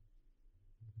Mets.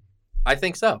 I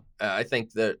think so. I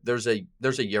think that there's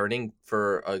a yearning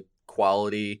for a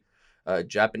quality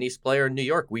Japanese player in New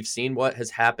York. We've seen what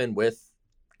has happened with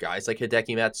guys like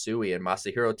Hideki Matsui and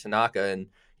Masahiro Tanaka, and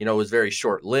it was very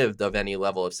short-lived of any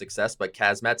level of success, but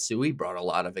Kaz Matsui brought a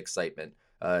lot of excitement.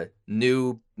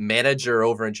 New manager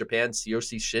over in Japan,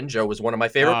 Tsuyoshi Shinjo, was one of my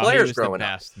favorite players growing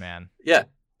up. Man. Yeah,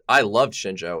 I loved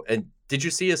Shinjo. And did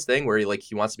you see his thing where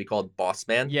he wants to be called boss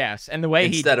man? Yes, and the way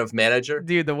instead of manager?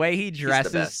 Dude, the way he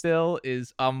dresses still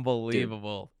is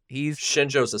unbelievable. Dude,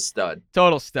 Shinjo's a stud.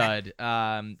 Total stud.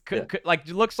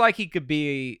 Looks like he could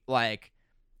be,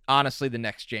 honestly, the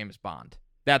next James Bond.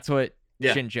 That's what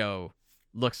Shinjo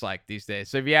looks like these days.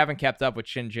 So if you haven't kept up with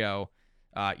Shinjo,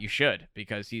 you should,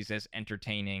 because he's as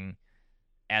entertaining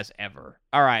as ever.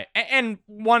 All right. And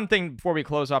one thing before we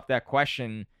close off that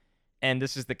question, and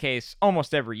this is the case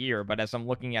almost every year, but as I'm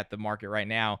looking at the market right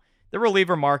now, the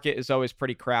reliever market is always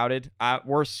pretty crowded.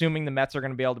 We're assuming the Mets are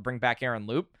going to be able to bring back Aaron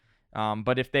Loup.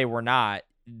 But if they were not,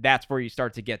 that's where you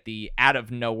start to get the out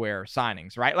of nowhere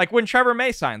signings, right? Like when Trevor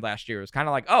May signed last year, it was kind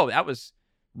of like, oh, that was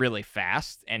really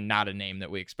fast and not a name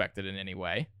that we expected in any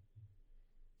way.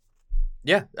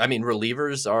 Yeah, I mean,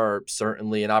 relievers are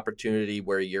certainly an opportunity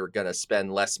where you're going to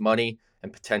spend less money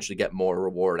and potentially get more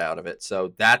reward out of it.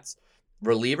 So that's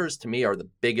relievers to me are the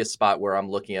biggest spot where I'm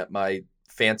looking at my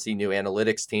fancy new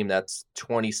analytics team that's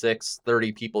 26,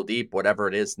 30 people deep, whatever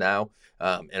it is now.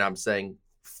 And I'm saying,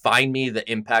 find me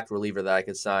the impact reliever that I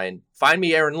could sign. Find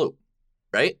me Aaron Loup,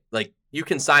 right? Like you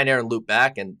can sign Aaron Loup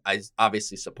back, and I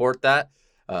obviously support that.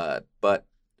 But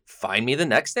find me the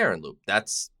next Aaron Loup.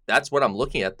 That's what I'm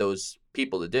looking at those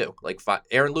people to do. Like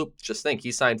Aaron Loup, just think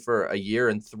he signed for a year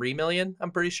and $3 million,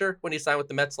 I'm pretty sure, when he signed with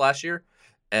the Mets last year.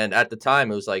 And at the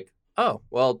time it was like, oh,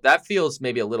 well, that feels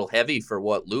maybe a little heavy for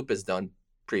what Loup has done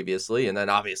previously. And then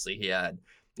obviously he had,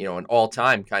 an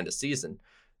all-time kind of season.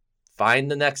 Find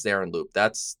the next Aaron Loup.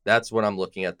 That's what I'm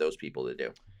looking at those people to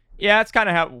do. Yeah, that's kind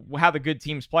of how the good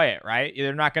teams play it, right?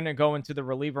 They're not going to go into the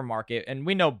reliever market, and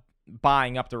we know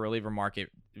buying up the reliever market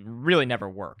really never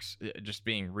works, just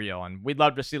being real. And we'd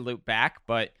love to see Loup back,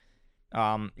 but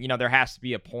there has to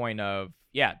be a point of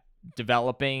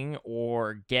developing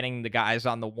or getting the guys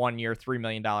on the 1 year $3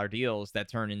 million deals that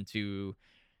turn into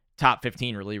top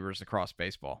 15 relievers across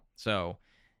baseball. So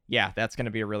yeah, that's going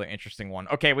to be a really interesting one.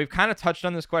 Okay, we've kind of touched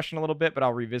on this question a little bit, but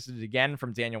I'll revisit it again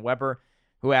from Daniel Weber,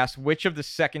 who asked, which of the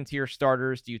second tier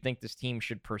starters do you think this team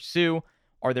should pursue?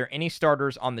 Are there any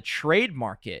starters on the trade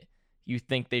market you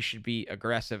think they should be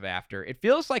aggressive after? It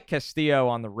feels like Castillo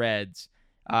on the Reds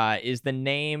is the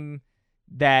name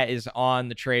that is on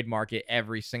the trade market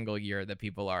every single year that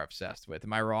people are obsessed with.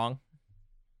 Am I wrong?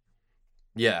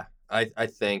 Yeah, I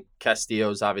think Castillo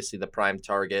is obviously the prime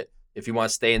target. If you want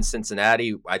to stay in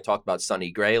Cincinnati, I talked about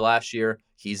Sonny Gray last year.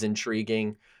 He's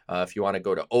intriguing. If you want to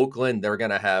go to Oakland, they're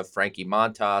going to have Frankie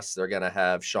Montas. They're going to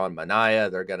have Sean Manaea.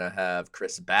 They're going to have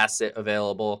Chris Bassett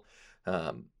available.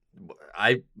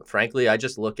 I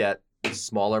just look at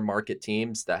smaller market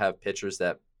teams that have pitchers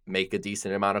that make a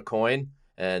decent amount of coin,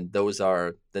 and those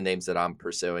are the names that I'm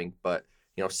pursuing. But,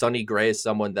 Sonny Gray is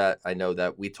someone that I know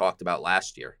that we talked about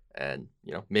last year, and,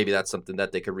 maybe that's something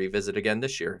that they could revisit again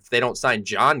this year. If they don't sign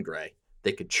John Gray,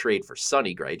 they could trade for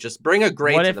Sonny Gray. Just bring a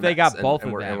Gray what to if the they Mets, got both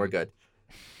of them? And we're good.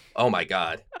 Oh my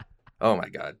God.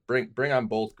 Bring on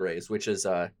both Grays, which is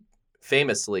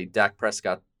famously Dak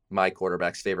Prescott, my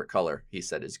quarterback's favorite color, he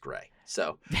said, is gray.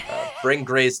 So bring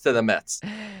Grays to the Mets.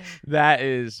 That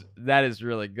is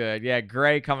really good. Yeah,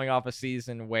 Gray coming off a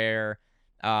season where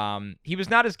he was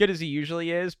not as good as he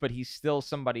usually is, but he's still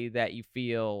somebody that you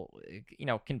feel,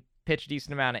 can pitch a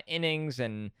decent amount of innings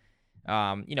and,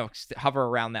 hover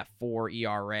around that 4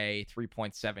 ERA,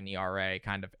 3.7 ERA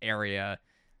kind of area.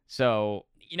 So,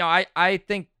 I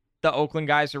think the Oakland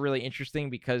guys are really interesting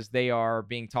because they are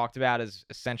being talked about as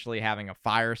essentially having a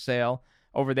fire sale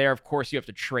over there. Of course, you have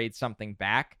to trade something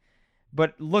back.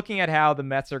 But looking at how the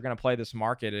Mets are going to play this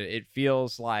market, it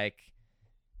feels like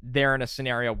they're in a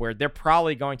scenario where they're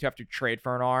probably going to have to trade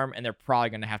for an arm, and they're probably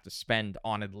going to have to spend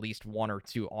on at least 1 or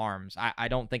 2 arms. I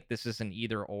don't think this is an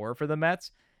either or for the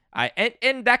Mets.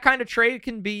 And that kind of trade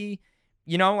can be,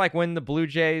 like when the Blue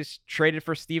Jays traded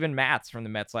for Steven Matz from the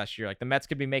Mets last year. Like the Mets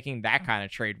could be making that kind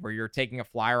of trade where you're taking a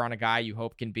flyer on a guy you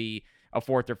hope can be a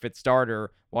 4th or 5th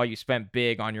starter while you spent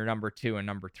big on your number 2 and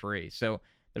number 3. So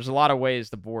there's a lot of ways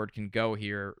the board can go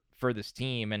here for this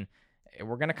team. And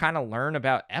we're going to kind of learn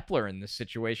about Epler in this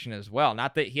situation as well.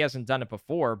 Not that he hasn't done it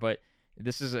before, but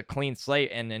this is a clean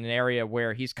slate and an area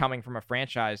where he's coming from a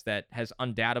franchise that has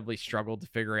undoubtedly struggled to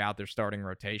figure out their starting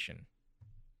rotation.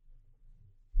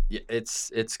 Yeah,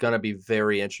 it's going to be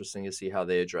very interesting to see how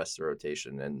they address the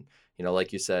rotation. And,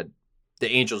 like you said,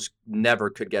 the Angels never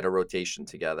could get a rotation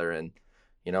together. And,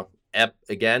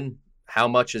 again, how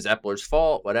much is Epler's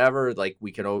fault? Whatever. Like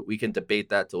we can debate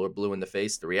that till we're blue in the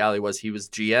face. The reality was he was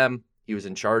GM. He was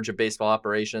in charge of baseball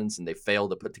operations, and they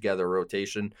failed to put together a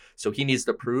rotation. So he needs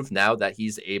to prove now that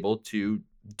he's able to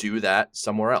do that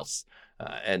somewhere else.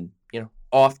 And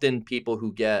often people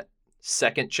who get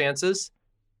second chances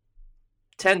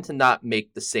tend to not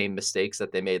make the same mistakes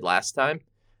that they made last time.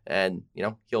 And,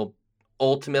 he'll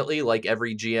ultimately, like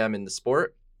every GM in the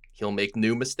sport, he'll make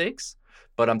new mistakes.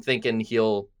 But I'm thinking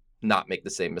he'll not make the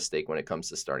same mistake when it comes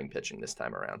to starting pitching this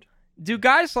time around. Do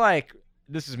guys like,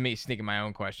 this is me sneaking my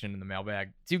own question in the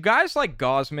mailbag, do guys like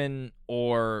Gausman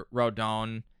or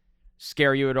Rodon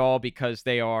scare you at all because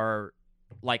they are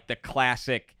like the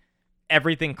classic,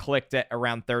 everything clicked at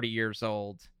around 30 years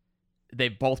old?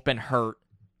 They've both been hurt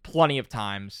plenty of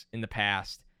times in the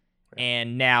past,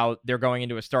 and now they're going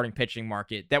into a starting pitching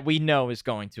market that we know is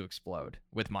going to explode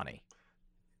with money.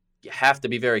 you have to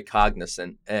be very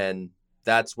cognizant, and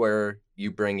that's where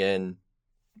you bring in,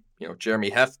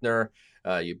 Jeremy Hefner,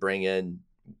 you bring in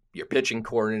your pitching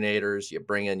coordinators, you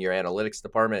bring in your analytics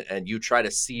department, and you try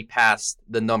to see past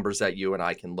the numbers that you and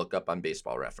I can look up on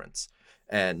Baseball Reference.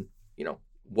 And,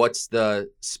 what's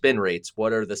the spin rates?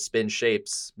 What are the spin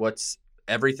shapes? What's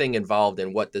everything involved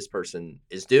in what this person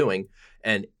is doing?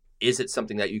 And is it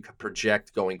something that you could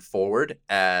project going forward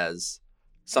as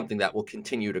something that will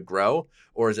continue to grow?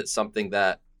 Or is it something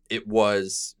that it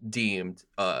was deemed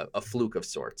a fluke of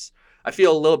sorts? I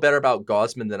feel a little better about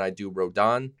Gausman than I do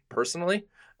Rodon personally.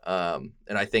 And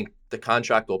I think the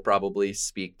contract will probably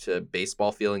speak to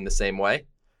baseball feeling the same way.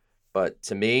 But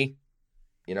to me,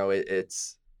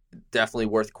 it's definitely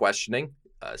worth questioning.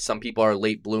 Some people are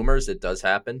late bloomers. It does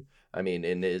happen. I mean,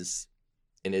 in his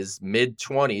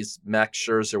mid-20s, Max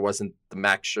Scherzer wasn't the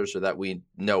Max Scherzer that we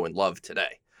know and love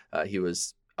today. He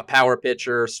was a power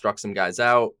pitcher, struck some guys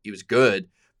out. He was good,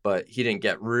 but he didn't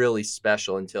get really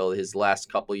special until his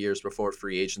last couple of years before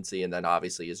free agency, and then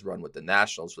obviously his run with the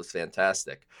Nationals was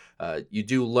fantastic. You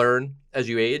do learn as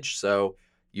you age, so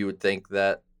you would think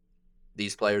that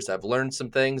these players have learned some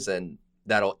things, and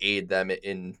that'll aid them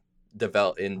in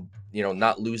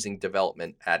not losing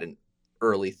development at an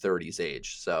early 30s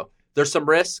age. So there's some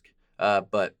risk,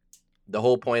 but the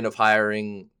whole point of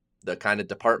hiring the kind of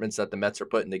departments that the Mets are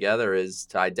putting together is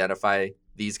to identify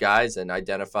these guys and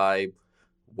identify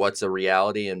what's a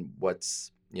reality and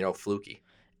what's, fluky.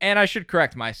 And I should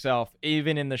correct myself.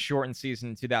 Even in the shortened season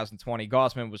in 2020,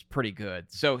 Gausman was pretty good.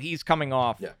 So he's coming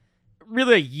off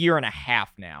really a year and a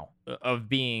half now of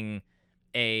being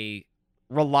a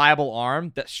reliable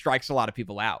arm that strikes a lot of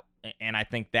people out. And I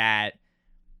think that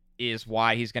is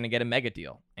why he's going to get a mega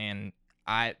deal. And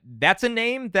that's a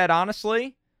name that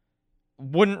honestly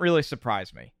wouldn't really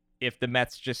surprise me if the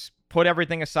Mets just put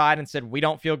everything aside and said, we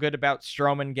don't feel good about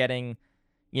Stroman getting,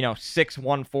 6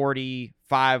 140,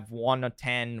 5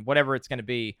 110, whatever it's going to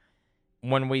be,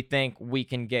 when we think we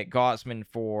can get Gausman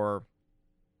for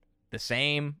the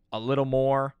same, a little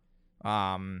more,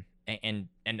 and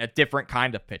a different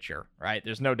kind of pitcher, right?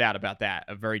 There's no doubt about that.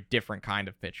 A very different kind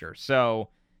of pitcher. So,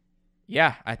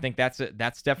 yeah, I think that's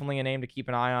definitely a name to keep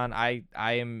an eye on. I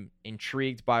am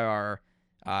intrigued by our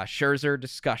Scherzer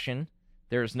discussion.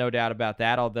 There's no doubt about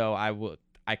that, although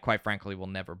I quite frankly will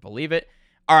never believe it.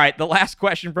 All right, the last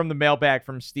question from the mailbag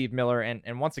from Steve Miller.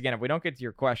 And once again, if we don't get to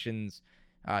your questions,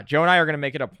 Joe and I are going to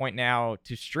make it a point now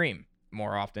to stream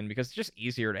more often because it's just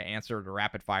easier to answer the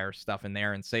rapid fire stuff in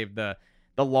there and save the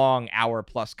long hour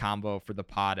plus combo for the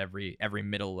pod every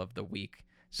middle of the week.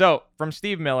 So from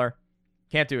Steve Miller,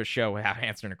 can't do a show without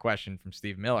answering a question from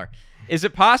Steve Miller. Is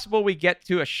it possible we get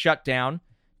to a shutdown,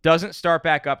 doesn't start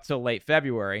back up till late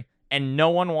February, and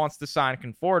no one wants to sign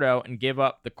Conforto and give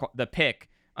up the pick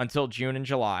until June and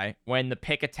July when the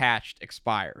pick attached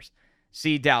expires?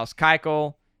 See Dallas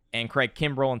Keuchel and Craig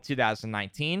Kimbrell in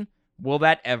 2019. Will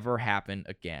that ever happen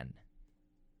again?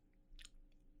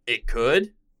 It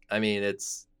could. I mean,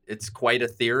 it's quite a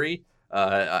theory.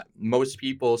 Most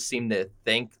people seem to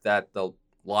think that the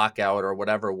lockout or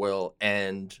whatever will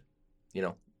end,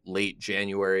 late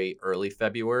January, early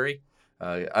February.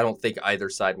 I don't think either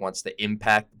side wants to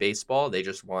impact baseball. They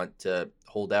just want to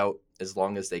hold out as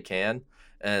long as they can.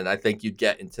 And I think you'd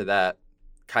get into that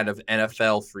kind of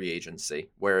NFL free agency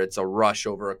where it's a rush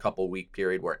over a couple week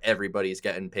period where everybody's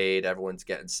getting paid, everyone's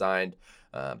getting signed.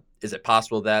 Is it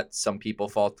possible that some people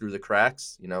fall through the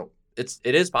cracks?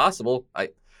 It is possible.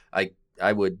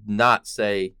 I would not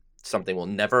say something will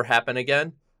never happen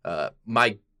again.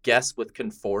 My guess with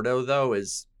Conforto, though,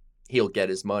 is he'll get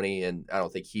his money, and I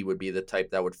don't think he would be the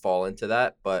type that would fall into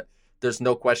that. But there's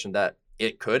no question that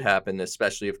it could happen,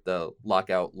 especially if the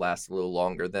lockout lasts a little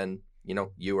longer than,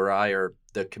 you or I or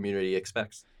the community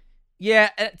expects. Yeah,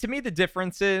 to me, the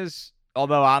difference is,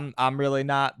 although I'm really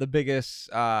not the biggest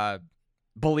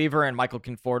believer in Michael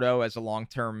Conforto as a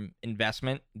long-term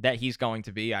investment that he's going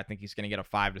to be. I think he's going to get a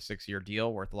 5 to 6 year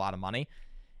deal worth a lot of money.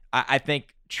 I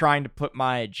think trying to put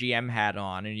my GM hat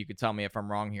on, and you could tell me if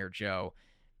I'm wrong here, Joe,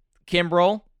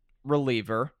 Kimbrell,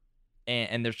 reliever,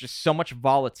 and there's just so much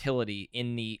volatility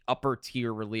in the upper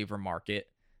tier reliever market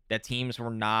that teams were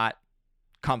not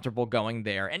comfortable going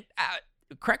there. And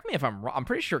correct me if I'm wrong, I'm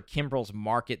pretty sure Kimbrell's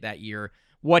market that year,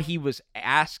 what he was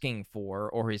asking for,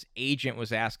 or his agent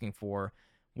was asking for,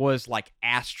 was like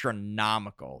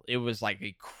astronomical. It was like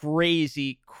a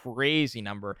crazy, crazy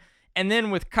number. And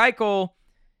then with Keuchel,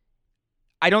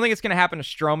 I don't think it's going to happen to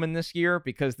Stroman this year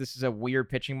because this is a weird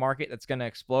pitching market that's going to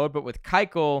explode. But with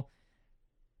Keuchel,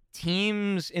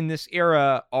 teams in this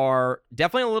era are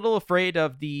definitely a little afraid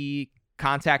of the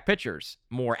contact pitchers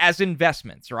more as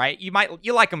investments, right?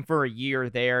 You like them for a year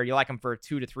there. You like them for a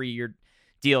 2 to 3 year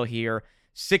deal here.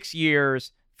 6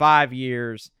 years, 5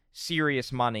 years,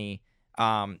 serious money.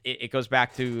 It goes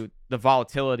back to the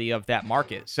volatility of that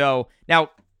market. So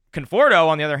now Conforto,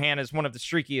 on the other hand, is one of the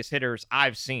streakiest hitters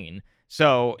I've seen.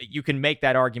 So you can make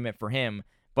that argument for him.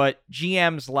 But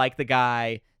GMs like the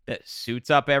guy that suits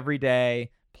up every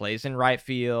day, plays in right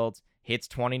field, hits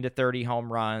 20 to 30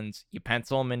 home runs. You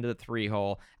pencil him into the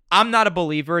 3-hole. I'm not a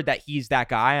believer that he's that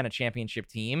guy on a championship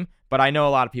team, but I know a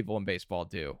lot of people in baseball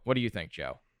do. What do you think,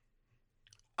 Joe?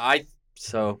 I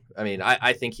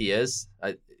think he is.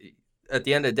 At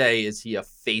the end of the day, is he a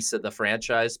face of the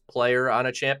franchise player on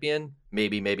a champion?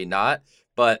 Maybe, maybe not.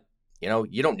 But, you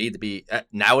don't need to be.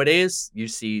 Nowadays, you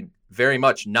see very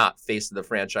much not face of the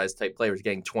franchise type players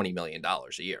getting $20 million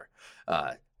a year.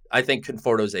 I think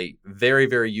Conforto's a very,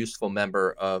 very useful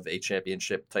member of a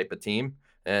championship type of team.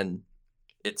 And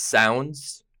it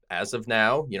sounds, as of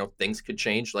now, things could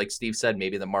change. Like Steve said,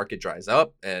 maybe the market dries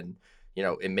up and,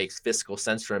 it makes fiscal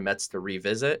sense for the Mets to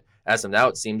revisit. As of now,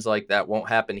 it seems like that won't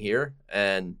happen here.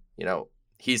 And,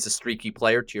 he's a streaky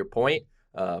player, to your point.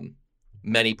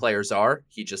 Many players are.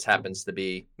 He just happens to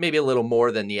be maybe a little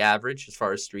more than the average as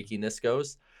far as streakiness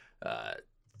goes.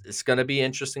 It's going to be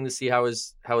interesting to see how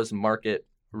his market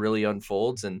really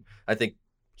unfolds. And I think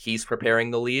he's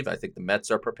preparing to leave. I think the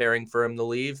Mets are preparing for him to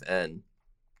leave. And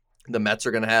the Mets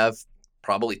are going to have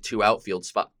probably 2 outfield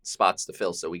spots to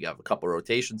fill. So we have a couple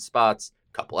rotation spots,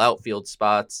 a couple outfield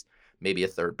spots, maybe a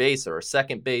third base or a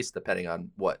second base, depending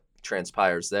on what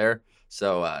transpires there.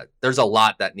 So there's a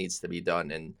lot that needs to be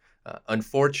done. And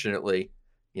unfortunately,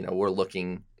 we're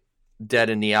looking dead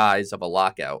in the eyes of a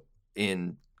lockout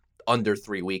in under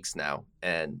 3 weeks now.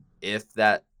 And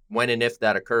when and if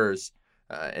that occurs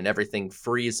and everything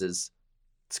freezes,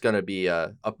 it's going to be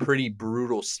a pretty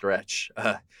brutal stretch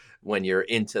when you're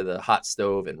into the hot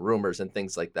stove and rumors and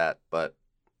things like that. But,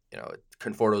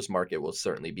 Conforto's market will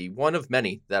certainly be one of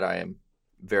many that I am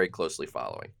very closely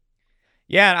following.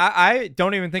 Yeah, and I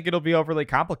don't even think it'll be overly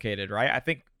complicated, right? I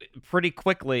think pretty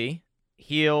quickly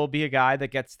he'll be a guy that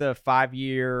gets the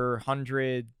 5-year,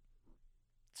 $120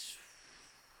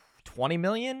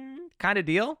 million kind of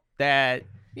deal.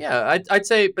 Yeah, I'd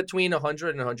say between 100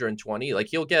 and 120. Like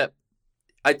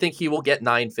I think he will get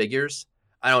 9 figures.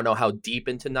 I don't know how deep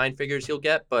into 9 figures he'll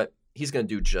get, but he's going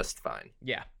to do just fine.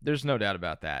 Yeah, there's no doubt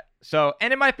about that. So,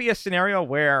 and it might be a scenario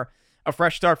where a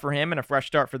fresh start for him and a fresh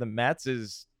start for the Mets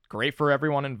is great for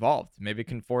everyone involved. Maybe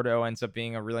Conforto ends up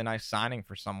being a really nice signing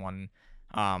for someone.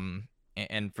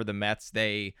 And for the Mets,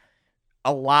 they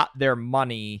allot their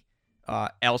money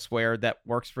elsewhere that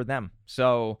works for them.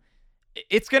 So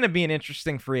it's going to be an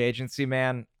interesting free agency,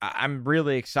 man. I'm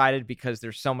really excited because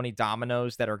there's so many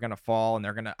dominoes that are going to fall,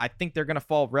 and I think they're going to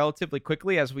fall relatively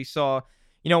quickly, as we saw,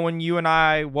 when you and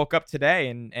I woke up today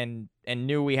and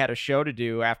knew we had a show to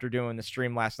do after doing the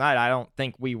stream last night. I don't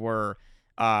think we were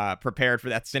prepared for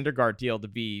that Syndergaard deal to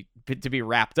be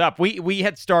wrapped up. We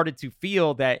had started to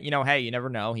feel that, hey, you never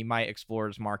know, he might explore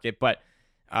his market, but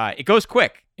it goes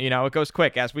quick. It goes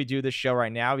quick. As we do this show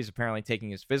right now, he's apparently taking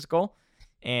his physical.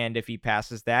 And if he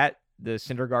passes that, the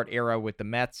Syndergaard era with the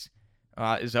Mets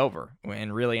is over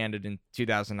and really ended in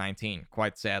 2019,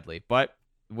 quite sadly. But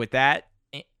with that,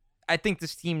 I think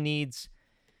this team needs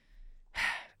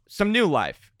some new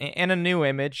life and a new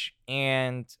image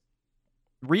and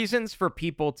reasons for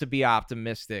people to be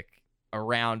optimistic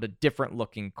around a different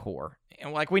looking core.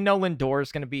 And we know Lindor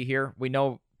is going to be here. We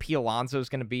know P. Alonso is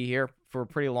going to be here for a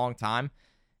pretty long time.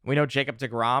 We know Jacob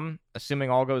deGrom,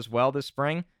 assuming all goes well this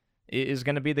spring, is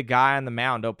going to be the guy on the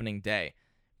mound opening day.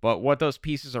 But what those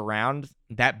pieces around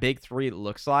that big 3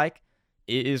 looks like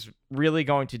is really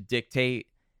going to dictate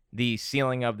the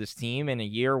ceiling of this team in a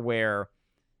year where,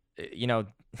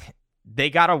 they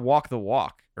got to walk the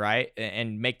walk, right?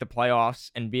 And make the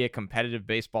playoffs and be a competitive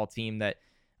baseball team that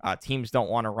teams don't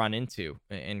want to run into.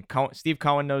 And Steve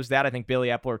Cohen knows that. I think Billy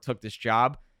Epler took this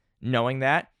job knowing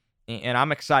that. And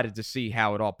I'm excited to see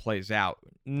how it all plays out.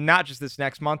 Not just this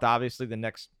next month, obviously the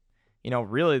next,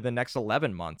 really the next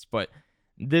 11 months, but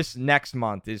this next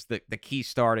month is the key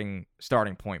starting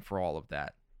point for all of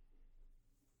that.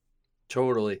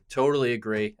 Totally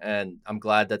agree. And I'm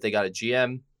glad that they got a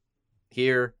GM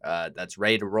here that's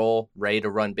ready to roll, ready to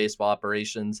run baseball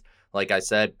operations. Like I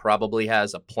said, probably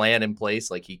has a plan in place.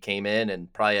 Like he came in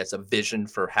and probably has a vision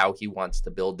for how he wants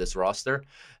to build this roster.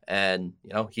 And,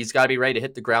 he's got to be ready to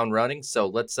hit the ground running. So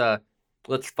let's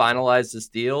finalize this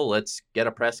deal. Let's get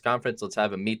a press conference. Let's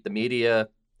have him meet the media,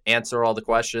 answer all the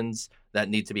questions that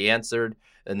need to be answered,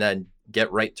 and then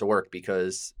get right to work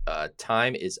because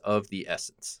time is of the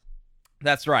essence.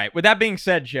 That's right. With that being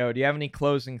said, Joe, do you have any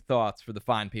closing thoughts for the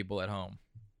fine people at home?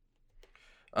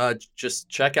 Just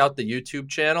check out the YouTube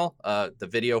channel. The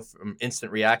video from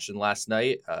Instant Reaction last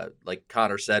night. Like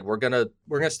Connor said, we're gonna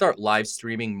start live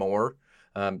streaming more.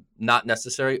 Not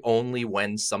necessarily only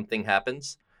when something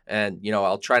happens. And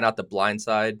I'll try not to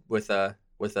blindside with a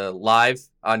live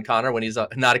on Connor when he's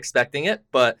not expecting it.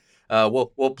 But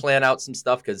we'll plan out some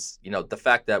stuff because the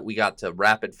fact that we got to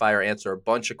rapid fire answer a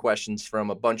bunch of questions from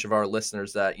a bunch of our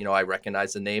listeners that I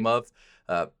recognize the name of.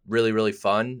 Really, really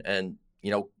fun. And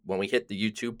when we hit the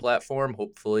YouTube platform,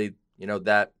 hopefully,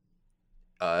 that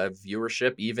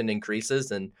viewership even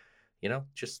increases and,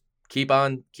 just keep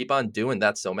on doing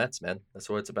that. So Mets, man, that's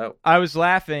what it's about. I was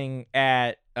laughing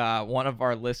at one of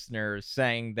our listeners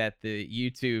saying that the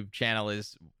YouTube channel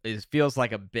is feels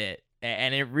like a bit,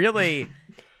 and it really,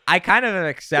 I kind of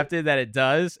accepted that it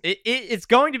does. It's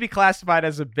going to be classified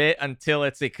as a bit until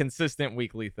it's a consistent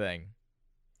weekly thing.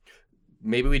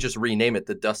 Maybe we just rename it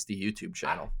the Dusty YouTube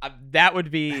channel. That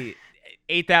would be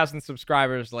 8,000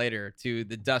 subscribers later to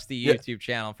the Dusty YouTube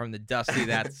channel from the Dusty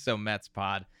That's So Mets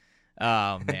pod.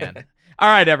 Oh, man. All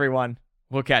right, everyone.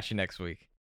 We'll catch you next week.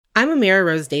 I'm Amira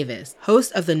Rose Davis,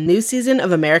 host of the new season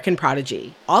of American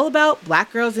Prodigy, all about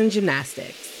Black girls in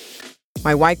gymnastics.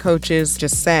 My white coaches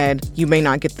just said, you may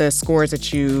not get the scores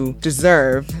that you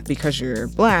deserve because you're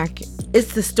Black.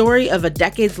 It's the story of a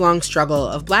decades-long struggle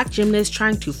of Black gymnasts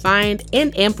trying to find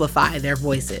and amplify their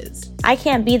voices. I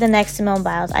can't be the next Simone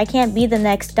Biles. I can't be the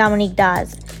next Dominique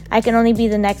Dawes. I can only be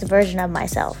the next version of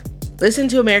myself. Listen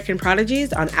to American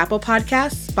Prodigies on Apple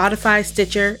Podcasts, Spotify,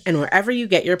 Stitcher, and wherever you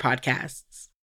get your podcasts.